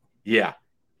Four. Yeah,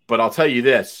 but I'll tell you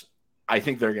this: I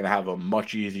think they're going to have a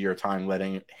much easier time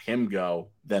letting him go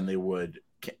than they would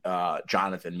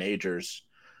Jonathan Majors.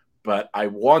 But I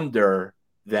wonder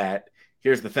that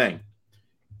here's the thing: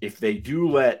 if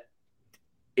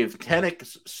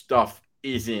Tenek's stuff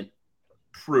isn't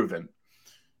proven,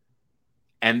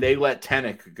 and they let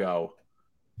Tenek go,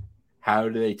 how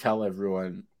do they tell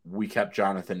everyone we kept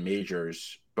Jonathan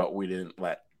Majors, but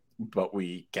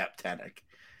we kept Tenek?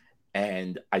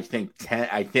 And I think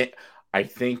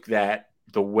that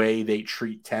the way they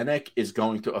treat Tenek is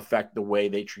going to affect the way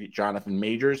they treat Jonathan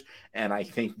Majors, and I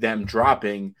think them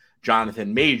dropping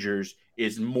Jonathan Majors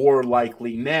is more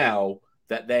likely now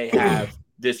that they have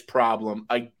this problem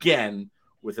again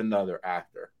with another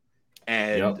actor.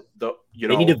 And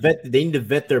they need to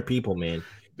vet their people, man.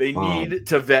 They need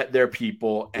to vet their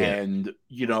people, and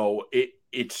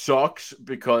it sucks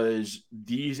because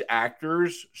these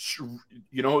actors,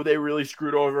 who they really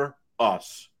screwed over?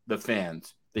 Us, the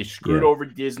fans. They screwed over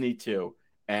Disney too,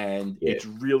 and it's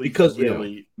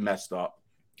really messed up.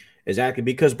 Exactly,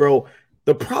 because bro,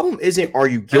 the problem isn't are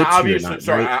you guilty or not?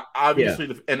 Right?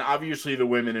 Obviously the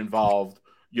women involved,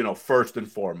 first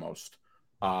and foremost.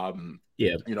 And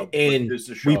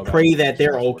we pray that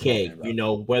they're okay,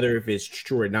 whether if it's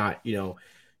true or not,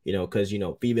 because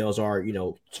females are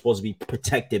supposed to be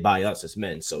protected by us as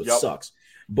men, so it sucks.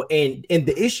 But and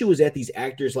the issue is that these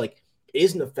actors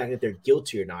isn't the fact that they're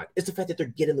guilty or not, it's the fact that they're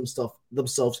getting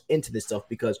themselves into this stuff.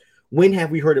 Because when have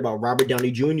we heard about Robert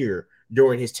Downey Jr.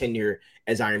 during his tenure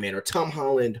as Iron Man, or Tom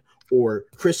Holland, or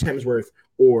Chris Hemsworth,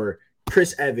 or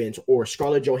Chris Evans, or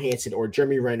Scarlett Johansson, or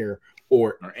Jeremy Renner,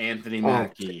 or Anthony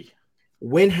Mackie?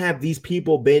 When have these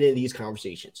people been in these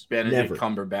conversations? Benedict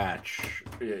Cumberbatch.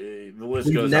 The list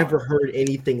We've goes never on. heard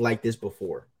anything like this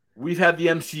before. We've had the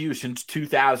MCU since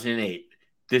 2008.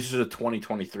 This is a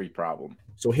 2023 problem.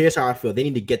 So here's how I feel. They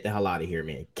need to get the hell out of here,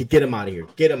 man. Get them out of here.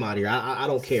 Get them out of here. I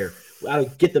don't care. I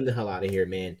don't get them the hell out of here,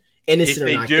 man. Innocent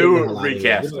if they do,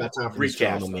 recast them.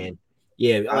 Recast them, man.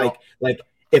 Yeah, like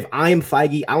if I'm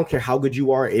Feige, I don't care how good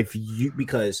you are. If you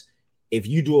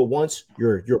do it once,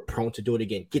 you're prone to do it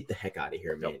again. Get the heck out of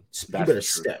here, man. You better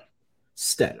step.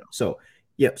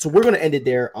 Yeah. So we're gonna end it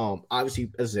there.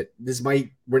 Obviously, as I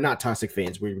said, we're not toxic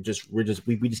fans. We just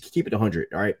keep it 100,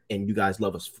 all right. And you guys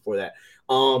love us for that.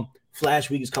 Flash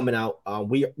Week is coming out.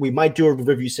 We might do a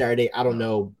review Saturday. I don't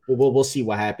know. We'll see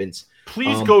what happens.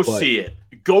 Please go see it.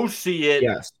 Go see it.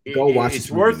 Yes, go watch it.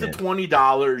 It's worth the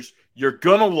 $20. You're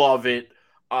gonna love it.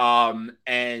 And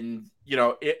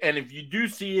if you do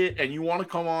see it and you want to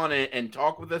come on and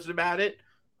talk with us about it,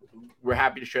 we're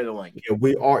happy to share the link.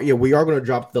 We are going to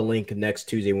drop the link next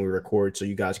Tuesday when we record, so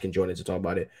you guys can join us to talk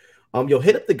about it. You'll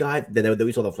hit up the guy that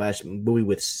we saw the Flash movie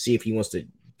with, see if he wants to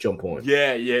jump on.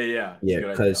 Yeah.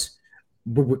 Because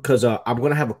I'm going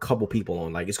to have a couple people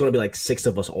on. It's going to be 6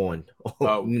 of us on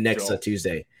next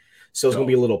Tuesday. So it's going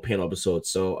to be a little panel episode.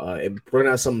 So we're going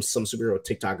to have some superhero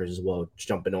TikTokers as well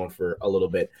jumping on for a little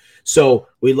bit. So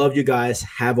we love you guys.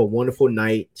 Have a wonderful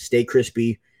night. Stay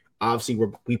crispy. Obviously,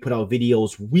 we put out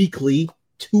videos weekly,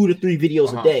 2 to 3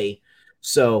 videos a day.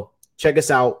 So check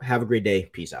us out. Have a great day.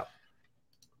 Peace out.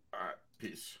 All right.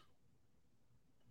 Peace.